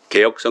게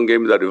개혁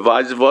성경입니다.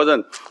 리바이즈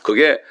버전.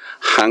 그게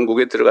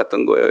한국에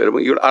들어갔던 거예요.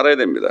 여러분 이걸 알아야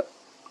됩니다.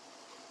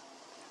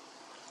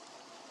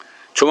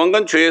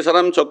 조만간 죄의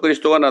사람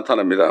적그리스도가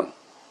나타납니다.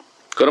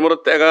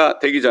 그러므로 때가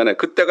되기 전에,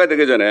 그때가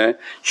되기 전에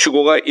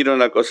휴거가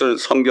일어날 것을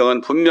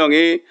성경은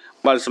분명히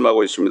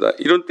말씀하고 있습니다.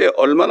 이런 때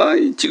얼마나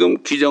지금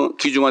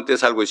귀중한 때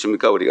살고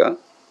있습니까, 우리가?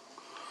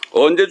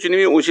 언제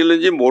주님이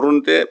오실는지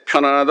모르는 때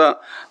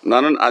편안하다,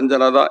 나는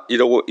안전하다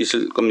이러고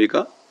있을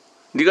겁니까?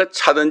 네가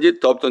차든지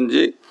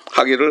덥든지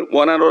하기를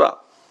원하노라.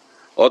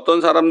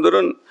 어떤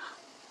사람들은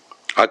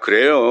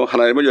그래요.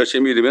 하나님을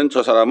열심히 믿으면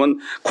저 사람은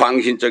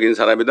광신적인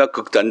사람이다,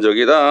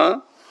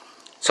 극단적이다.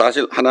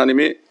 사실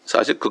하나님이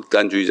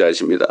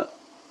극단주의자이십니다.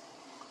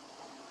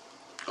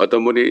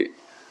 어떤 분이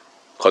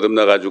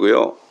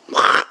거듭나가지고요,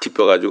 막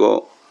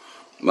기뻐가지고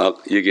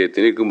막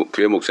얘기했더니 그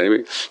교회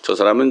목사님이 저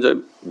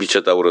사람은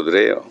미쳤다고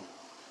그러더래요.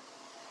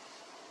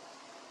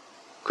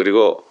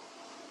 그리고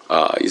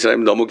이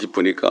사람이 너무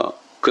기쁘니까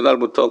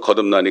그날부터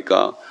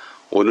거듭나니까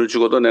오늘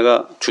죽어도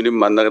내가 주님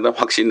만나겠다는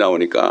확신이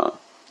나오니까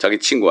자기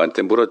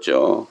친구한테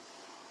물었죠.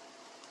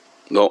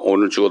 너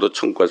오늘 죽어도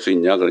천국 갈 수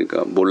있냐?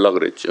 그러니까 몰라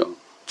그랬죠.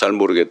 잘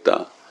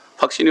모르겠다.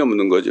 확신이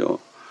없는 거죠.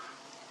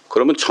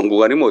 그러면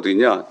천국 아니면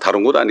어디냐?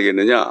 다른 곳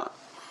아니겠느냐?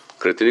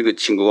 그랬더니 그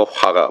친구가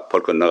화가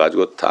벌컥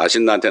나가지고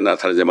다시 나한테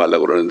나타나지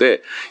말라고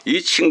그러는데,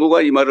 이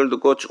친구가 이 말을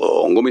듣고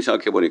곰곰이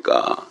생각해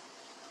보니까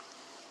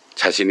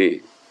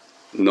자신이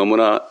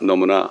너무나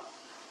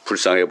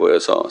불쌍해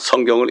보여서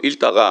성경을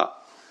읽다가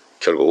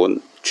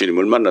결국은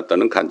주님을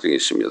만났다는 간증이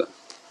있습니다.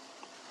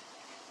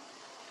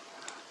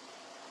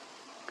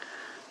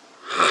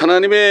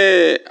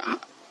 하나님의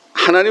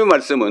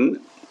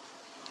말씀은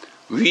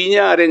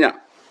위냐 아래냐,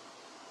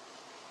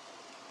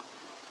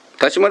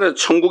 다시 말해서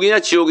천국이냐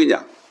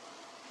지옥이냐,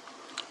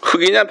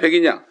 흑이냐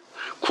백이냐,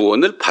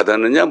 구원을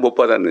받았느냐 못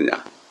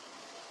받았느냐,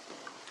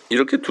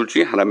 이렇게 둘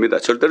중에 하나입니다.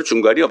 절대로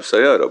중간이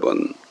없어요,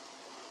 여러분.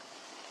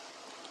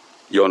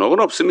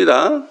 연옥은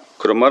없습니다.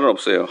 그런 말은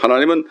없어요.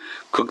 하나님은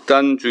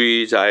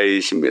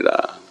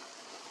극단주의자이십니다.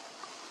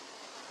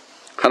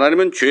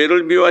 하나님은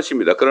죄를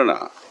미워하십니다.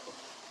 그러나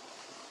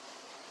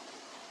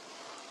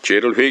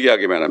죄를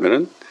회개하기만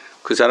하면은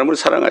그 사람을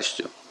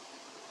사랑하시죠.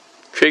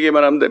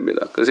 회개만 하면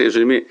됩니다. 그래서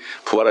예수님이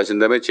부활하신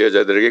다음에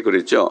제자들에게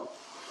그랬죠.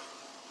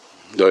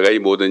 너희가 이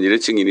모든 일의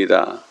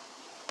증인이다.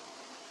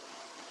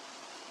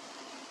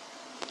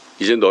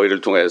 이제 너희를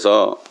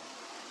통해서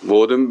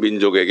모든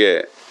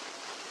민족에게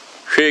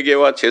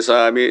회개와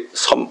제사함이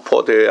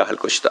선포되어야 할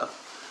것이다.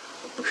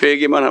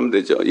 회개만 하면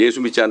되죠. 예수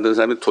믿지 않는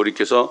사람이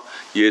돌이켜서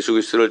예수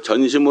그리스도를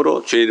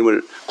전심으로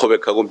죄인임을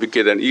고백하고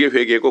믿게 되는, 이게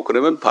회개고,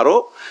 그러면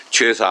바로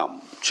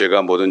죄사함,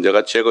 죄가 모든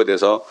죄가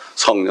제거돼서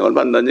성령을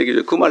만난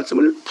얘기죠. 그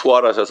말씀을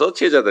부활하셔서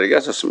제자들에게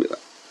하셨습니다.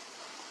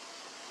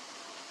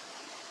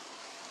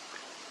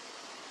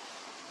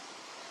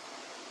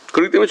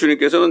 그렇기 때문에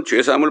주님께서는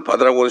죄사함을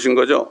받으라고 그러신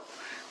거죠.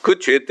 그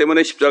죄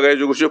때문에 십자가에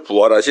죽으시고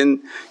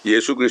부활하신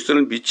예수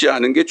그리스도를 믿지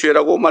않은 게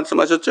죄라고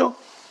말씀하셨죠.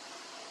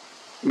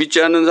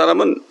 믿지 않는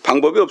사람은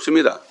방법이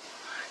없습니다.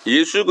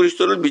 예수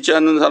그리스도를 믿지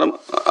않는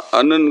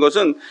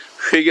것은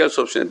회개할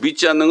수 없습니다.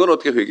 믿지 않는 걸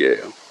어떻게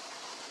회개해요?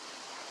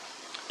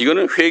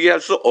 이거는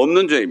회개할 수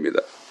없는 죄입니다.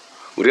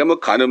 우리가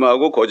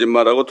간음하고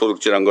거짓말하고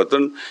도둑질한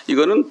것들은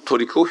이거는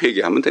돌이키고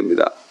회개하면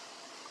됩니다.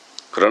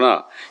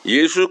 그러나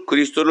예수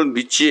그리스도를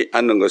믿지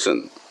않는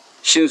것은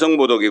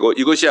신성모독이고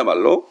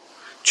이것이야말로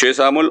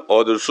죄사함을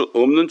얻을 수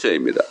없는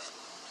죄입니다.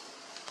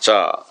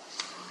 자,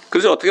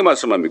 그래서 어떻게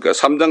말씀합니까?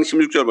 3장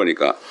 16절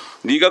보니까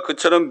네가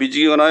그처럼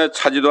미지근하여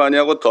차지도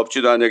아니하고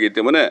덥지도 아니하기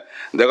때문에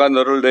내가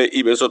너를 내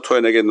입에서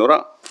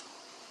토해내겠노라.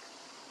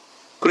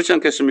 그렇지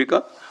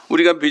않겠습니까?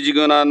 우리가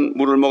미지근한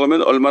물을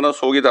먹으면 얼마나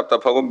속이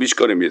답답하고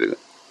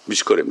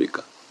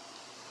미식거립니까?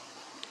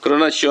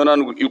 그러나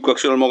시원한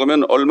육각수를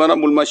먹으면 얼마나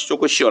물맛이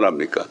좋고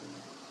시원합니까?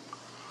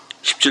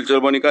 17절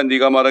보니까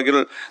네가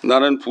말하기를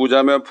나는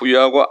부자며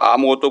부유하고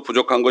아무것도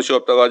부족한 것이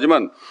없다고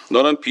하지만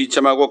너는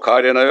비참하고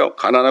가련하여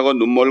가난하고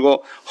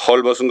눈멀고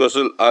헐벗은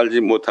것을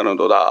알지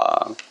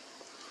못하는도다.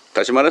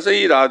 다시 말해서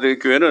이 라오디게아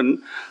교회는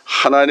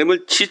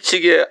하나님을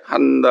지치게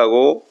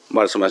한다고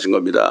말씀하신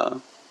겁니다.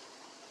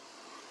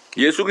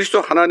 예수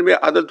그리스도 하나님의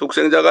아들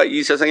독생자가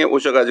이 세상에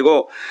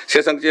오셔가지고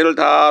세상 죄를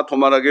다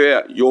도말하기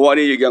위해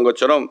요한이 얘기한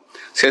것처럼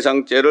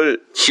세상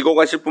죄를 지고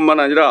가실 뿐만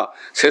아니라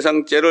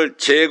세상 죄를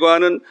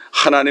제거하는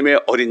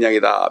하나님의 어린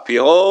양이다.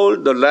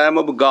 Behold the Lamb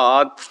of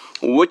God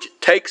which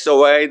takes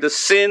away the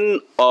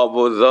sin of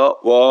the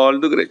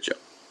world 그랬죠.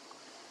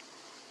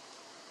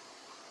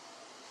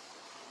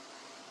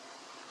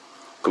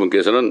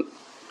 그분께서는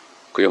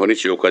그 영혼이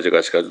지옥까지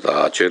가셔가지고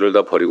다 죄를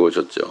다 버리고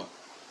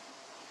오셨죠.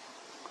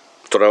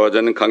 돌아와지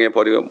않는 강에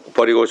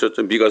버리고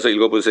오셨죠. 미가서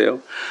읽어보세요.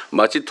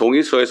 마치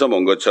동이 서에서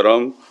먼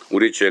것처럼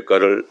우리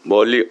죄가를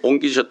멀리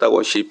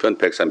옮기셨다고 시편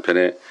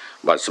 103편에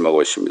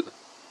말씀하고 있습니다.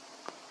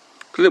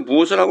 그런데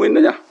무엇을 하고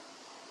있느냐?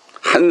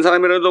 한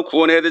사람이라도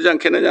구원해야 되지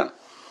않겠느냐?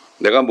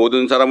 내가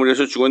모든 사람을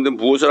위해서 죽었는데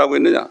무엇을 하고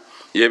있느냐?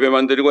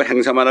 예배만 드리고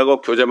행사만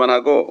하고 교제만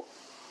하고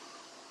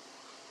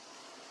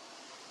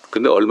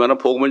근데 얼마나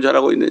복음을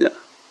전하고 있느냐?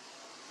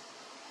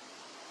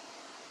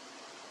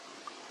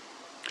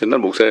 옛날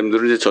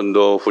목사님들은 이제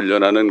전도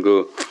훈련하는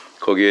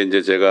거기에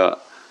이제 제가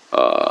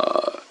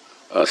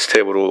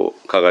스텝으로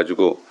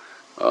가가지고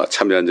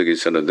참여한 적이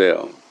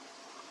있었는데요.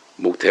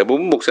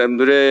 대부분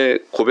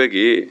목사님들의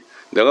고백이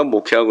내가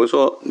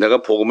목회하고서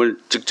내가 복음을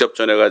직접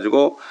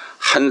전해가지고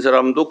한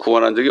사람도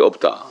구원한 적이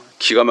없다.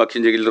 기가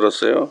막힌 얘기를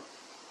들었어요.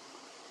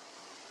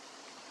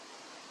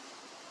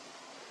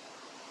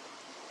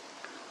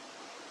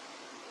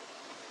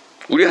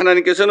 우리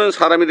하나님께서는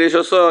사람이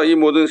되셔서 이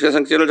모든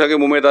세상 죄를 자기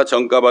몸에다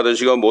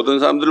전가받으시고 모든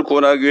사람들을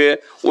구원하기 위해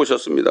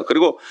오셨습니다.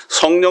 그리고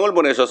성령을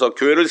보내셔서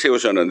교회를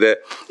세우셨는데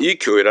이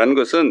교회라는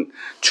것은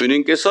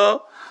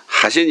주님께서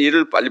하신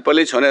일을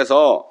빨리빨리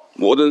전해서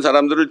모든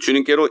사람들을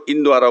주님께로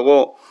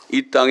인도하라고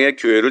이 땅에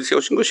교회를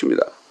세우신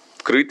것입니다.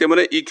 그렇기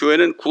때문에 이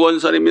교회는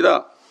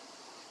구원선입니다.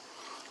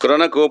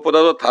 그러나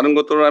그것보다도 다른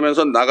것들을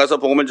하면서 나가서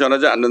복음을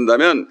전하지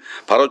않는다면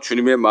바로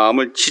주님의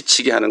마음을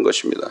지치게 하는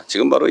것입니다.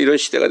 지금 바로 이런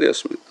시대가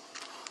되었습니다.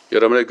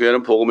 여러분의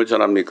교회는 복음을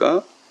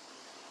전합니까?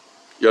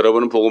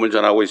 여러분은 복음을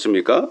전하고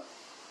있습니까?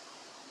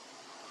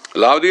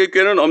 라오디게아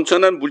교회는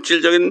엄청난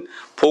물질적인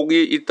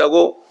복이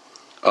있다고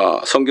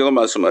성경은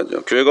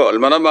말씀하죠. 교회가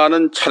얼마나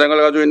많은 차량을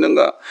가지고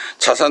있는가,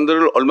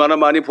 자산들을 얼마나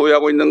많이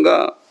보유하고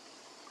있는가,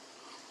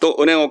 또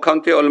은행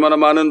어카운트에 얼마나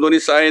많은 돈이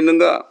쌓여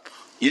있는가,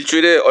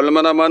 일주일에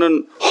얼마나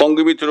많은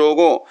헌금이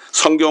들어오고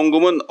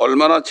성경금은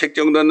얼마나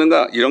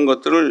책정됐는가, 이런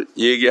것들을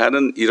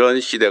얘기하는 이런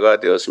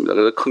시대가 되었습니다.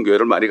 그래서 큰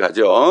교회를 많이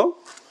가죠.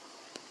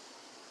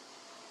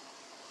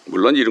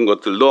 물론 이런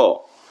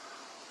것들도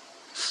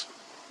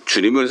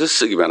주님을 위해서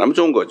쓰기만 하면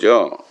좋은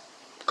거죠.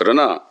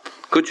 그러나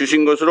그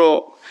주신 것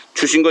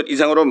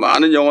이상으로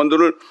많은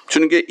영혼들을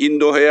주님께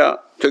인도해야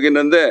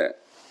되겠는데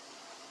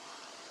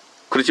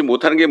그렇지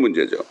못하는 게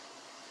문제죠.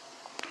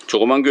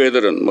 조그만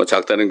교회들은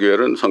작다는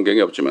교회는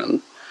성경이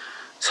없지만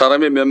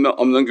사람이 몇 명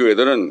없는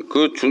교회들은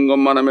그 준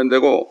것만 하면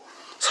되고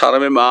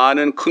사람이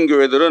많은 큰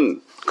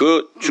교회들은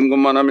그 준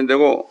것만 하면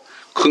되고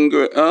큰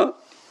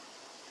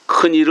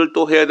일을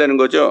또 해야 되는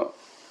거죠.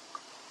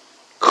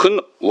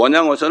 큰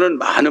원양어선은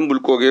많은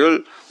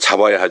물고기를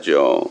잡아야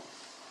하죠.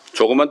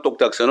 조그만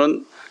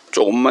똑딱선은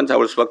조금만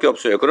잡을 수밖에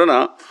없어요.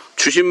 그러나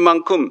주신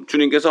만큼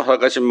주님께서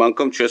허락하신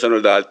만큼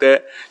최선을 다할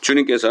때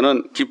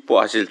주님께서는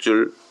기뻐하실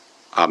줄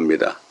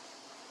압니다.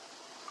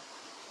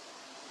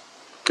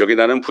 여기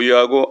나는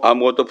부유하고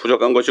아무것도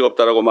부족한 것이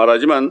없다라고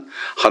말하지만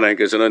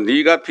하나님께서는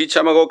네가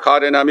비참하고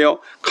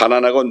가련하며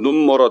가난하고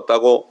눈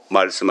멀었다고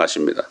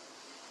말씀하십니다.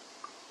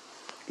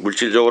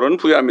 물질적으로는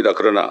부유합니다.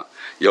 그러나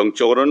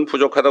영적으로는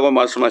부족하다고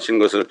말씀하신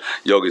것을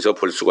여기서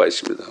볼 수가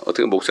있습니다.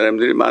 어떻게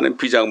목사님들이 많은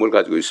비장을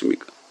가지고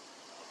있습니까?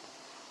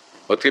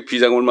 어떻게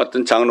비장을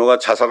맡은 장로가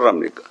자살을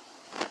합니까?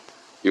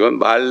 이건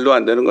말도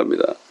안 되는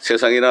겁니다.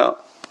 세상이나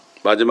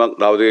마지막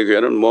라오디게아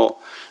교회는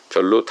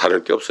별로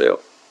다를 게 없어요.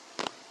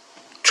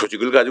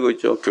 조직을 가지고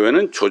있죠.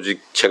 교회는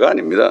조직체가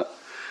아닙니다.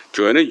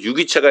 교회는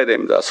유기체가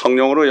됩니다.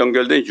 성령으로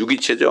연결된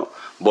유기체죠.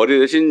 머리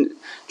대신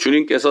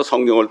주님께서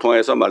성령을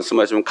통해서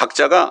말씀하시면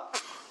각자가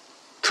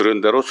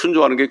들은 대로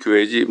순종하는 게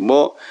교회지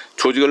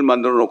조직을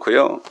만들어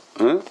놓고요.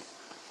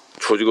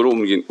 조직으로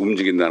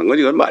움직인다는 건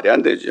이건 말이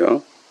안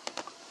되죠.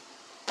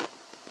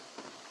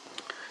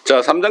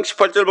 자, 3장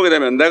 18절 보게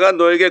되면 내가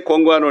너에게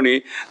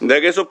권고하노니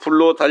내게서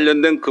불로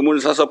단련된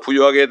금을 사서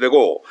부유하게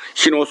되고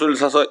흰옷을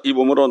사서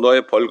입음으로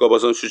너의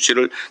벌거벗은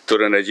수치를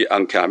드러내지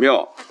않게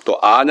하며 또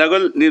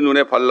안약을 네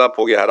눈에 발라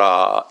보게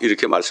하라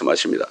이렇게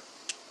말씀하십니다.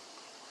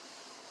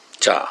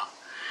 자,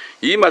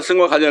 이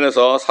말씀과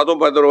관련해서 사도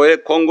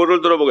베드로의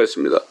권고를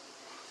들어보겠습니다.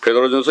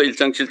 베드로전서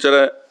 1장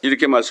 7절에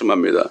이렇게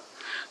말씀합니다.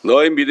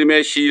 너의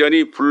믿음의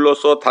시련이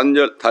불로써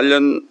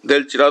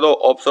단련될지라도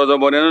없어져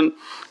버리는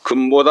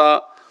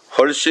금보다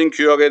훨씬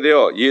귀하게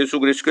되어 예수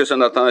그리스도께서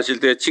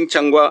나타나실 때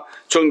칭찬과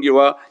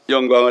존귀와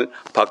영광을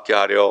받게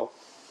하려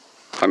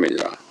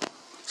함이니라.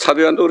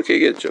 사도 요한도 그렇게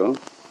얘기했죠.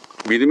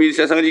 믿음이 이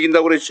세상을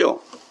이긴다고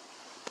그랬죠.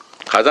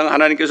 가장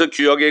하나님께서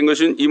귀하게 한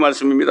것은 이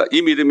말씀입니다.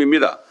 이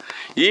믿음입니다.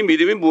 이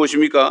믿음이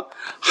무엇입니까?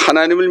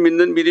 하나님을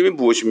믿는 믿음이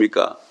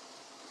무엇입니까?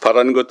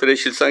 바라는 것들의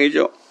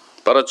실상이죠.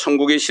 바로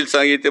천국의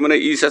실상이기 때문에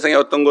이 세상의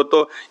어떤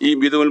것도 이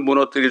믿음을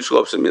무너뜨릴 수가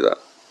없습니다.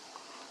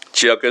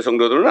 지하교회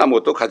성도들은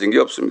아무것도 가진 게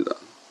없습니다.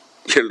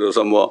 예를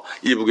들어서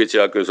이북의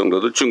지하교회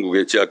성도들,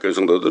 중국의 지하교회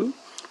성도들,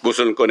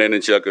 무슨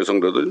꺼내는 지하교회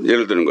성도들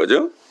예를 드는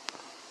거죠.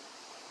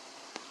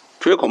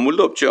 교회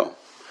건물도 없죠.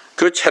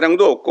 교회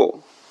차량도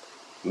없고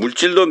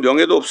물질도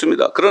명예도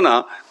없습니다.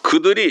 그러나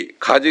그들이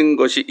가진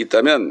것이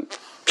있다면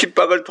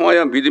핍박을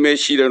통하여 믿음의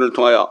시련을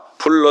통하여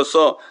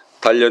불로써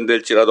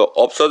단련될지라도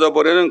없어져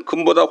버리는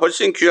금보다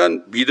훨씬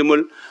귀한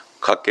믿음을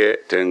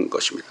갖게 된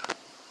것입니다.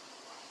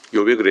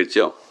 욥이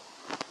그랬죠.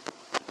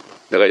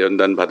 내가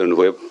연단 받은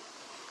후에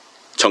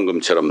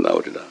정금처럼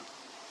나오리라.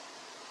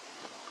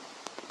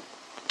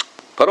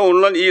 바로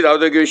오늘날 이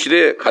라오디게아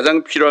시대에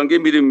가장 필요한 게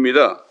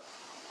믿음입니다.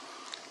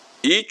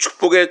 이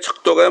축복의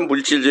척도가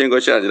물질적인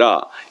것이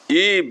아니라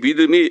이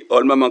믿음이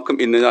얼마만큼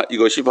있느냐,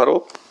 이것이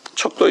바로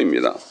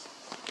척도입니다.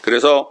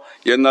 그래서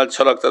옛날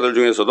철학자들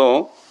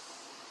중에서도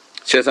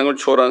세상을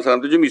초월한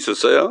사람도 좀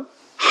있었어요.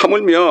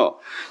 하물며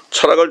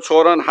철학을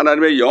초월한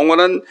하나님의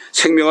영원한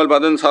생명을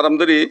받은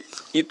사람들이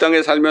이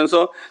땅에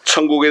살면서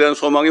천국에 대한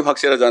소망이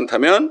확실하지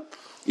않다면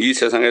이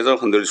세상에서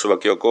흔들릴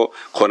수밖에 없고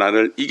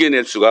고난을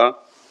이겨낼 수가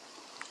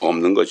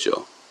없는 거죠.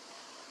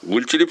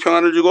 물질이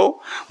평안을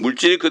주고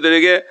물질이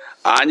그들에게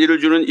안위를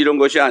주는 이런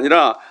것이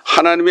아니라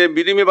하나님의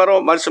믿음이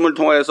바로 말씀을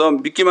통하여서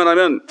믿기만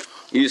하면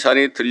이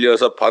산이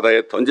들려서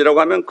바다에 던지라고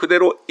하면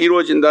그대로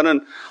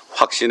이루어진다는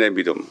확신의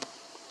믿음.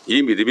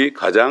 이 믿음이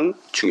가장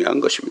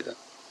중요한 것입니다.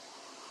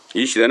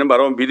 이 시대는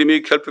바로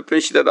믿음이 결핍된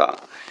시대다.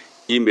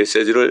 이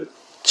메시지를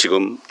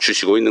지금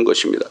주시고 있는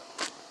것입니다.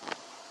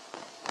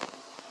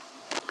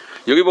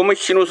 여기 보면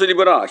흰옷을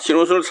입어라.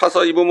 흰옷을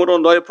사서 입음으로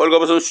너의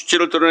벌거벗은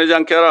수치를 드러내지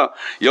않게 하라.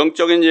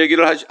 영적인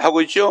얘기를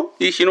하고 있죠.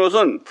 이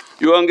흰옷은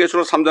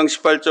요한계시록 3장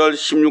 18절,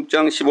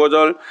 16장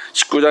 15절,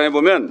 19장에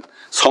보면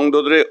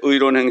성도들의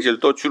의로운 행실,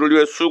 또 주를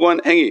위해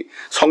수고한 행위,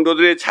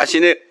 성도들의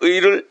자신의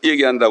의를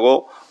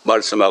얘기한다고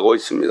말씀하고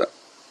있습니다.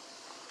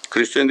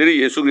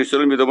 그리스도인들이 예수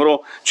그리스도를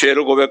믿음으로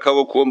죄를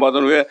고백하고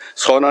구원받은 후에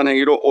선한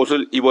행위로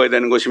옷을 입어야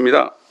되는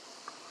것입니다.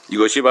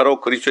 이것이 바로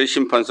그리스도의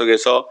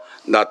심판석에서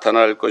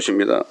나타날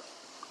것입니다.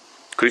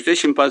 그리스도의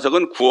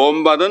심판석은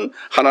구원받은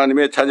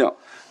하나님의 자녀,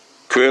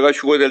 교회가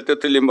휴거될 때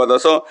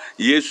들림받아서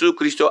예수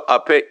그리스도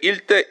앞에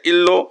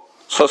 1대1로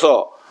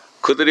서서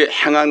그들이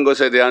행한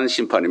것에 대한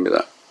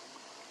심판입니다.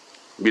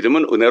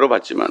 믿음은 은혜로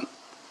받지만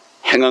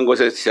행한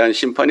것에 대한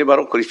심판이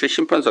바로 그리스도의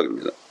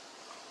심판석입니다.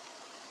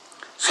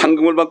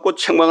 상금을 받고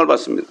책망을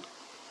받습니다.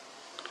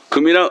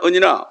 금이나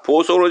은이나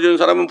보석으로 지은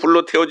사람은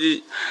불로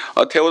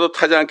태워도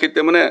타지 않기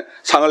때문에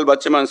상을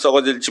받지만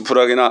썩어질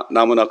지푸라기나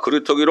나무나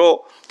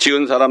그루터기로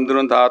지은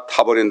사람들은 다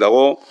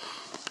타버린다고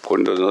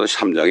고린도전서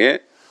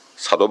 3장에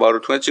사도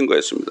바울을 통해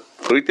증거했습니다.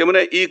 그렇기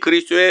때문에 이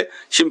그리스도의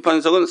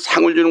심판석은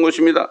상을 주는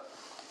것입니다.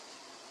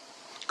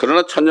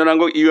 그러나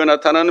천년왕국 이후에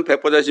나타나는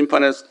백보자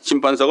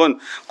심판석은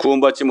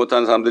구원받지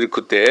못한 사람들이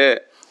그때에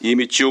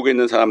이미 지옥에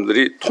있는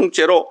사람들이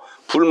통째로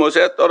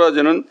불못에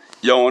떨어지는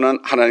영원한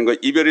하나님과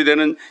이별이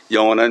되는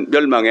영원한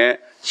멸망의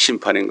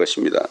심판인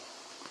것입니다.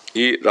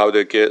 이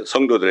라오디게아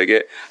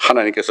성도들에게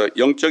하나님께서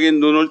영적인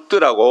눈을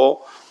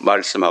뜨라고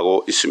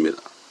말씀하고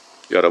있습니다.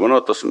 여러분은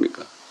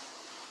어떻습니까?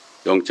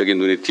 영적인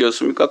눈이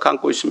띄었습니까?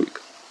 감고 있습니까?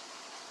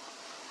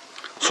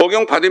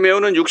 소경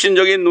바디메오는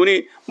육신적인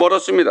눈이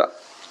멀었습니다.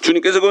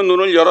 주님께서 그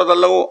눈을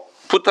열어달라고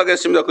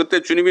부탁했습니다.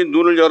 그때 주님이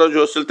눈을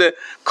열어주었을 때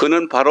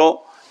그는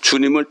바로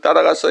주님을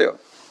따라갔어요.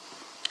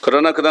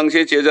 그러나 그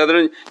당시에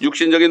제자들은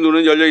육신적인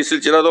눈은 열려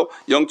있을지라도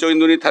영적인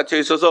눈이 닫혀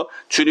있어서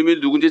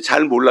주님이 누군지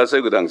잘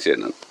몰랐어요. 그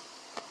당시에는.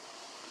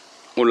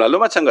 오늘날도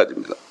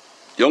마찬가지입니다.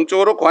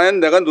 영적으로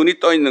과연 내가 눈이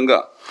떠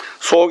있는가?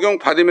 소경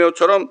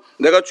바디메오처럼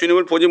내가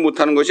주님을 보지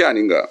못하는 것이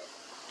아닌가?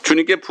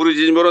 주님께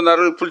부르짖음으로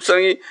나를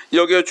불쌍히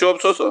여겨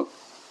주옵소서.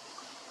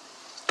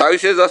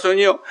 다윗의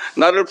자손이여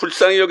나를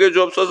불쌍히 여겨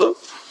주옵소서.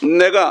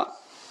 내가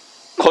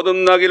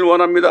거듭나길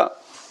원합니다.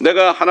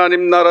 내가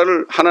하나님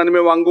나라를,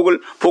 하나님의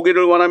왕국을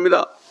보기를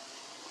원합니다.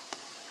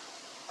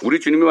 우리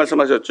주님이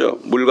말씀하셨죠.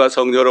 물과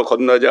성녀로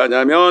거듭나지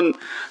않으면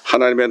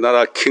하나님의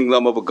나라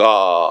Kingdom of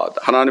God,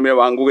 하나님의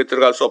왕국에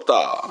들어갈 수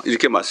없다.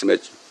 이렇게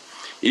말씀했죠.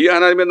 이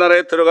하나님의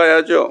나라에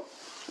들어가야죠.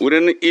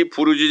 우리는 이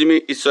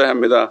부르짖음이 있어야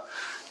합니다.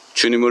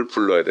 주님을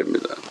불러야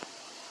됩니다.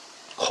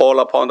 Call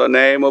upon the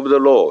name of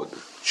the Lord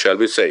shall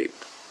be saved.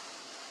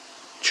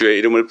 주의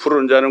이름을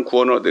부르는 자는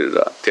구원을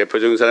얻으리라.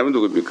 대표적인 사람이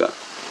누굽니까?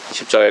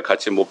 십자가에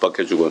같이 못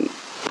박혀 죽은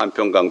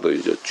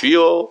한평강도이죠.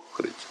 주여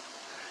그랬죠.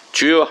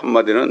 주여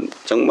한마디는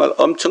정말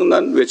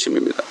엄청난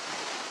외침입니다.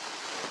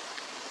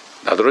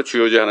 나더러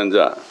주요제하는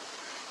자,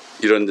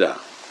 이런 자,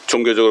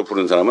 종교적으로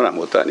부른 사람은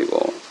아무것도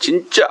아니고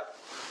진짜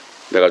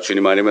내가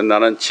주님 아니면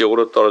나는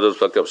지옥으로 떨어질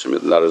수밖에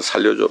없습니다. 나를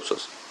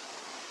살려주옵소서.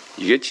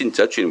 이게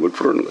진짜 주님을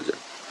부르는 거죠.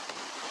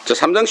 자,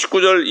 3장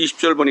 19절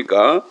 20절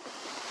보니까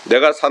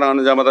내가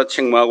사랑하는 자마다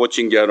책망하고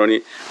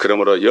징계하노니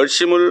그러므로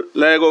열심을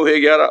내고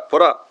회개하라.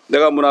 보라,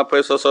 내가 문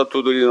앞에 서서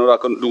두드리노라.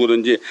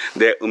 누구든지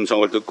내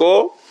음성을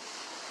듣고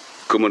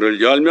그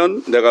문을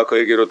열면 내가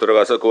그에게로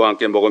들어가서 그와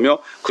함께 먹으며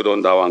그도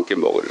나와 함께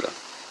먹으리라.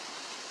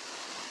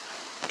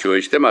 교회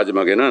시대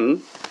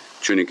마지막에는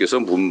주님께서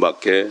문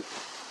밖에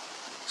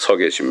서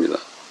계십니다.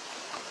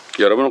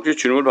 여러분 혹시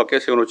주님을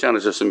밖에 세워놓지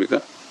않으셨습니까?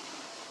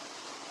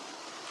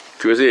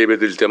 교회에서 예배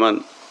드릴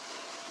때만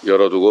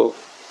열어두고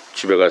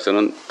집에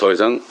가서는 더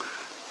이상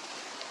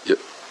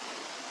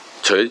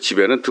저희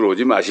집에는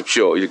들어오지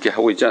마십시오 이렇게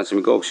하고 있지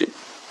않습니까? 혹시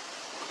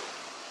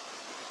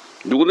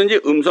누구든지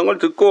음성을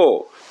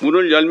듣고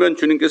문을 열면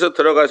주님께서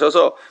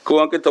들어가셔서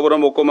그와 함께 더불어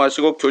먹고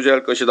마시고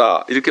교제할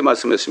것이다 이렇게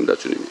말씀했습니다.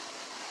 주님이.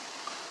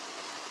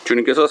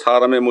 주님께서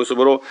사람의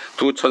모습으로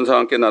두 천사와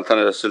함께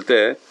나타나셨을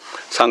때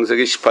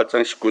창세기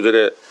 18장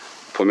 19절에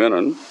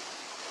보면은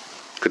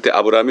그때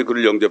아브라함이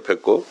그를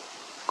영접했고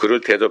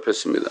그를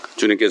대접했습니다.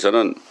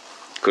 주님께서는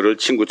그를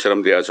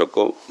친구처럼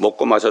대하셨고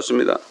먹고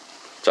마셨습니다.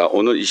 자,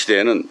 오늘 이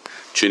시대에는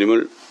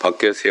주님을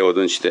밖에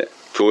세워둔 시대,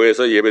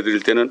 교회에서 예배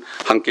드릴 때는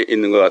함께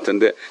있는 것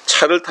같은데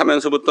차를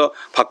타면서부터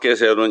밖에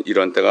세워둔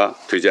이런 때가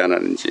되지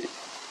않았는지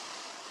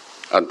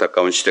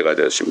안타까운 시대가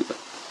되었습니다.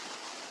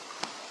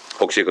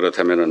 혹시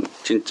그렇다면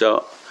진짜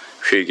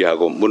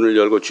회개하고 문을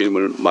열고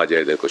주님을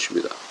맞이해야 될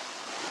것입니다.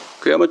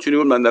 그야말로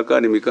주님을 만날 거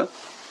아닙니까?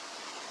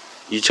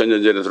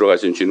 2000년 전에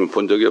들어가신 주님을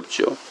본 적이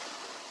없죠.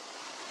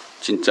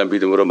 진짜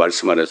믿음으로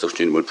말씀 안에서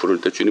주님을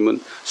부를 때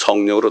주님은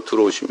성령으로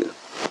들어오십니다.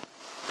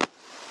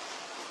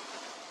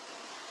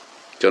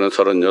 저는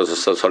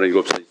 36살,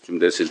 37살쯤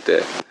됐을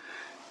때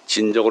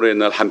진정으로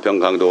옛날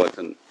한평강도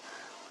같은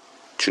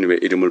주님의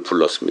이름을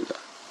불렀습니다.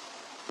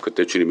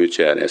 그때 주님이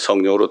제 안에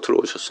성령으로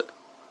들어오셨어요.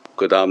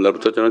 그 다음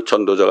날부터 저는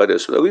전도자가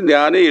됐습니다. 내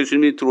안에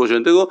예수님이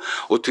들어오셨는데 그거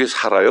어떻게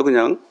살아요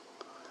그냥?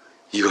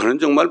 이거는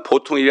정말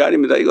보통 일이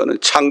아닙니다. 이거는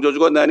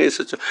창조주가 내 안에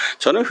있었죠.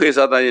 저는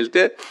회사 다닐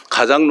때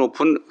가장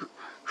높은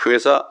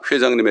회사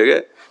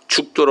회장님에게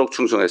죽도록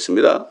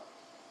충성했습니다.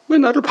 왜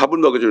나를 밥을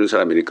먹여주는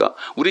사람이니까,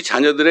 우리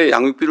자녀들의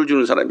양육비를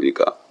주는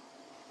사람이니까,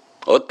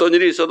 어떤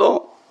일이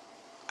있어도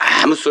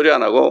아무 소리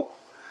안 하고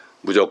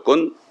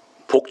무조건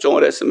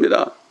복종을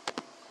했습니다.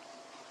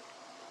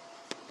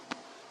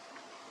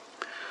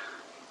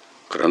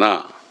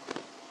 그러나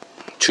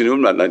주님을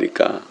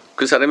만나니까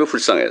그 사람이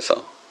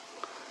불쌍해서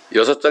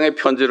 6장의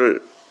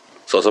편지를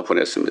써서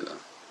보냈습니다.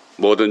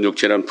 모든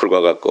육체는 풀과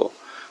같고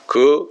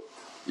그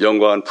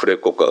영광은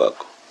풀의 꽃과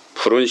같고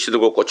풀은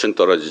시들고 꽃은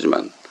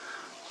떨어지지만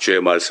주의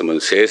말씀은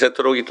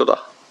세세토록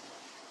있도다.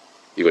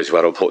 이것이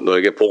바로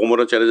너에게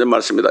복음으로 전해진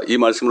말씀이다. 이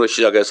말씀으로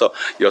시작해서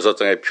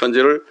 6장의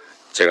편지를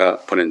제가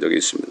보낸 적이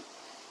있습니다.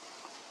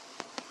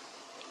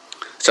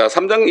 자,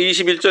 3장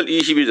 21절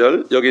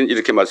 22절 여기는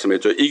이렇게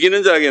말씀했죠.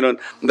 이기는 자에게는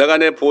내가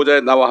내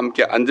보좌에 나와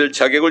함께 앉을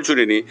자격을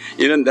주리니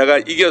이는 내가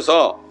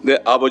이겨서 내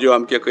아버지와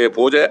함께 그의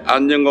보좌에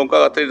앉는 것과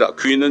같으리라.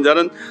 귀 있는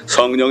자는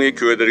성령이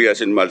교회들에게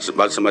하신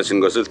말씀하신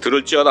것을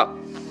들을지어다.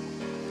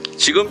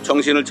 지금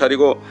정신을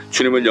차리고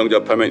주님을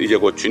영접하면 이제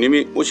곧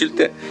주님이 오실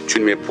때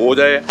주님의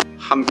보좌에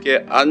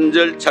함께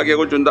앉을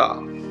자격을 준다.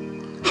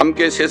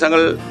 함께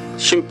세상을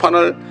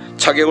심판할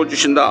자격을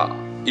주신다.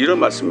 이런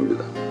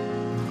말씀입니다.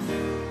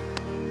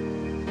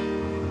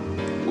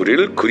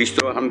 우리를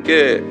그리스도와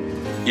함께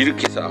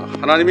일으키사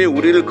하나님이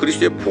우리를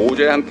그리스도의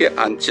보좌에 함께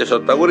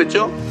앉히셨다고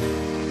그랬죠.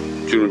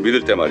 주님을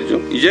믿을 때 말이죠.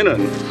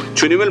 이제는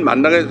주님을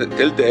만나게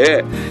될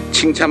때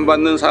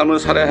칭찬받는 삶을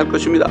살아야 할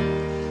것입니다.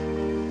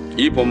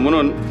 이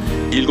본문은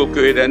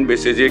 7교회에 대한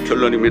메시지의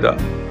결론입니다.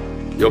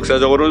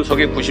 역사적으로는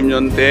서기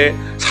 90년대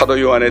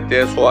사도요한의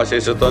때 소아시아에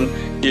있었던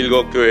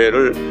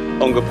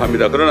 7교회를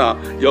언급합니다. 그러나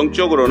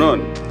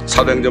영적으로는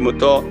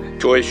사도행전부터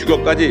교회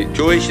휴교까지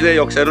교회 시대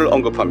역사를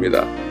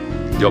언급합니다.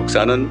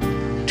 역사는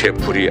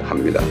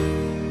되풀이합니다.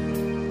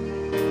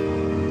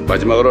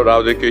 마지막으로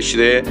라오디게아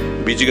시대에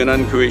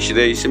미지근한 교회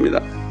시대에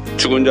있습니다.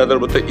 죽은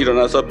자들부터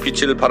일어나서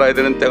빛을 발하야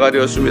되는 때가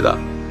되었습니다.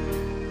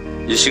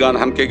 이 시간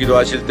함께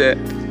기도하실 때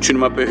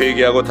주님 앞에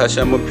회개하고 다시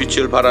한번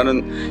빛을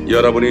발하는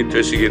여러분이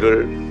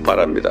되시기를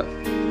바랍니다.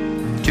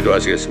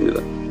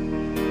 기도하시겠습니다.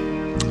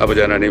 아버지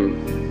하나님,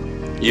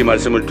 이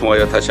말씀을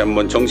통하여 다시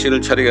한번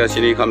정신을 차리게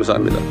하시니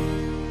감사합니다.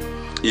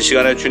 이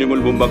시간에 주님을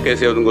문 밖에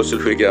세우는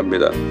것을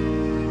회개합니다.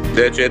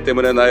 내 죄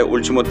때문에 나의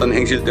옳지 못한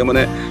행실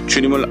때문에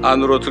주님을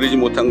안으로 들이지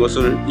못한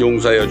것을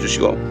용서하여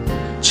주시고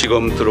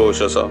지금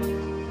들어오셔서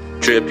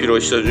주의 피로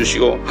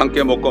씻어주시고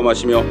함께 먹고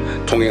마시며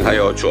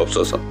동행하여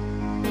주옵소서.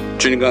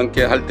 주님과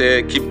함께 할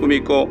때에 기쁨이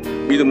있고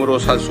믿음으로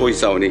살 수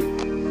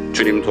있사오니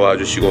주님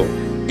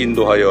도와주시고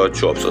인도하여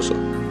주옵소서.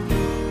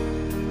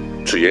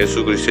 주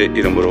예수 그리스도의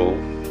이름으로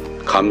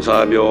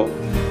감사하며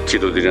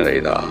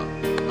기도드리나이다.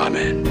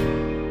 아멘.